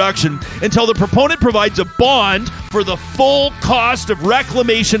start production until the proponent provides a bond for the full cost of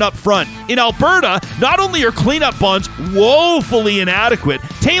reclamation up front. In Alberta, not only are cleanup bonds woefully inadequate,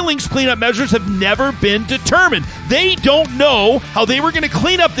 tailings cleanup measures have never been determined. They don't know how they were going to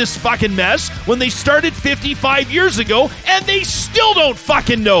clean up this fucking mess when they started 55 years ago, and they still don't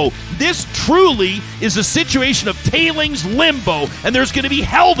fucking know. This truly is a situation of tailings limbo, and there's going to be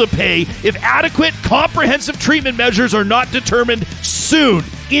hell to pay if adequate, comprehensive treatment measures are not determined soon.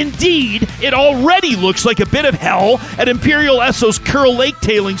 Indeed, it already looks like a bit of hell at Imperial Esso's Curl Lake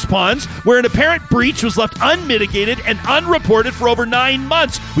tailings ponds, where an apparent breach was left unmitigated and unreported for over 9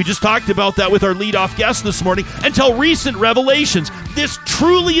 months. We just talked about that with our leadoff guest this morning, until recent revelations. This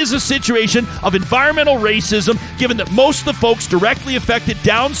truly is a situation of environmental racism, given that most of the folks directly affected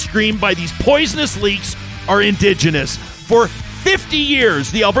downstream by these poisonous leaks are Indigenous. For 50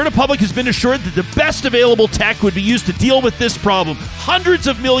 years, the Alberta public has been assured that the best available tech would be used to deal with this problem. Hundreds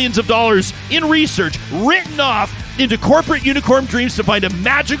of millions of dollars in research written off into corporate unicorn dreams to find a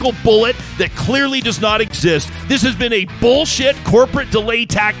magical bullet that clearly does not exist. This has been a bullshit corporate delay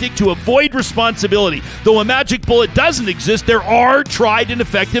tactic to avoid responsibility. Though a magic bullet doesn't exist, there are tried and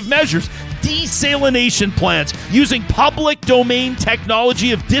effective measures. Desalination plants using public domain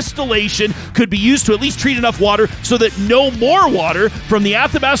technology of distillation could be used to at least treat enough water so that no more water from the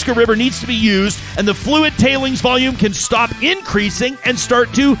Athabasca River needs to be used, and the fluid tailings volume can stop increasing and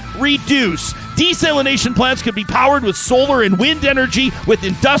start to reduce. Desalination plants could be powered with solar and wind energy with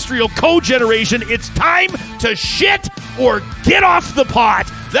industrial cogeneration. It's time to shit or get off the pot.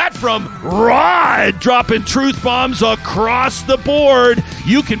 That from Rod, dropping truth bombs across the board.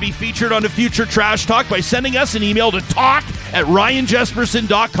 You can be featured on a future Trash Talk by sending us an email to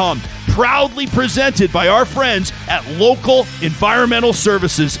talk@ryanjesperson.com. Proudly presented by our friends at Local Environmental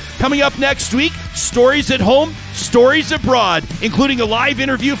Services. Coming up next week, stories at home, stories abroad, including a live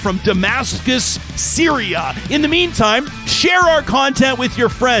interview from Damascus, Syria. In the meantime, share our content with your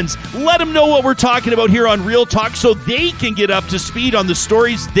friends. Let them know what we're talking about here on Real Talk so they can get up to speed on the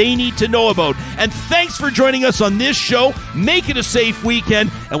stories they need to know about. And thanks for joining us on this show. Make it a safe weekend,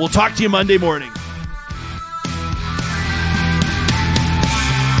 and we'll talk to you Monday morning.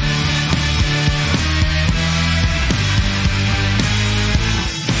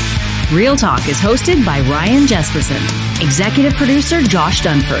 Real Talk is hosted by Ryan Jesperson, executive producer Josh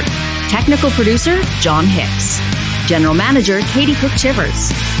Dunford, technical producer John Hicks, general manager Katie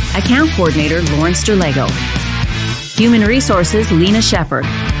Cook-Chivers, account coordinator Lawrence Derlego, human resources Lena Shepard,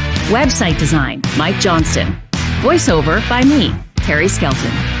 website design Mike Johnston, voiceover by me, Carrie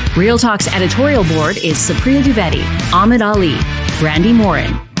Skelton. Real Talk's editorial board is Supriya Dwivedi, Ahmed Ali, Brandy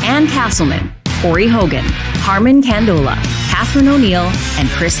Morin, Ann Castleman, Corey Hogan, Harmon Candola, Catherine O'Neill, and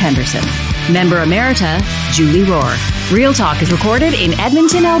Chris Henderson. Member Emerita, Julie Rohr. Real Talk is recorded in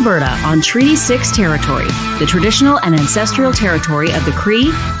Edmonton, Alberta on Treaty 6 territory, the traditional and ancestral territory of the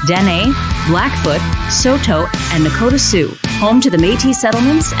Cree, Dene, Blackfoot, Saulteaux, and Nakota Sioux. home to the Métis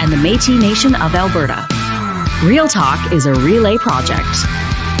settlements and the Métis Nation of Alberta. Real Talk is a relay project.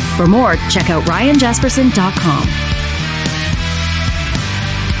 For more, check out ryanjesperson.com.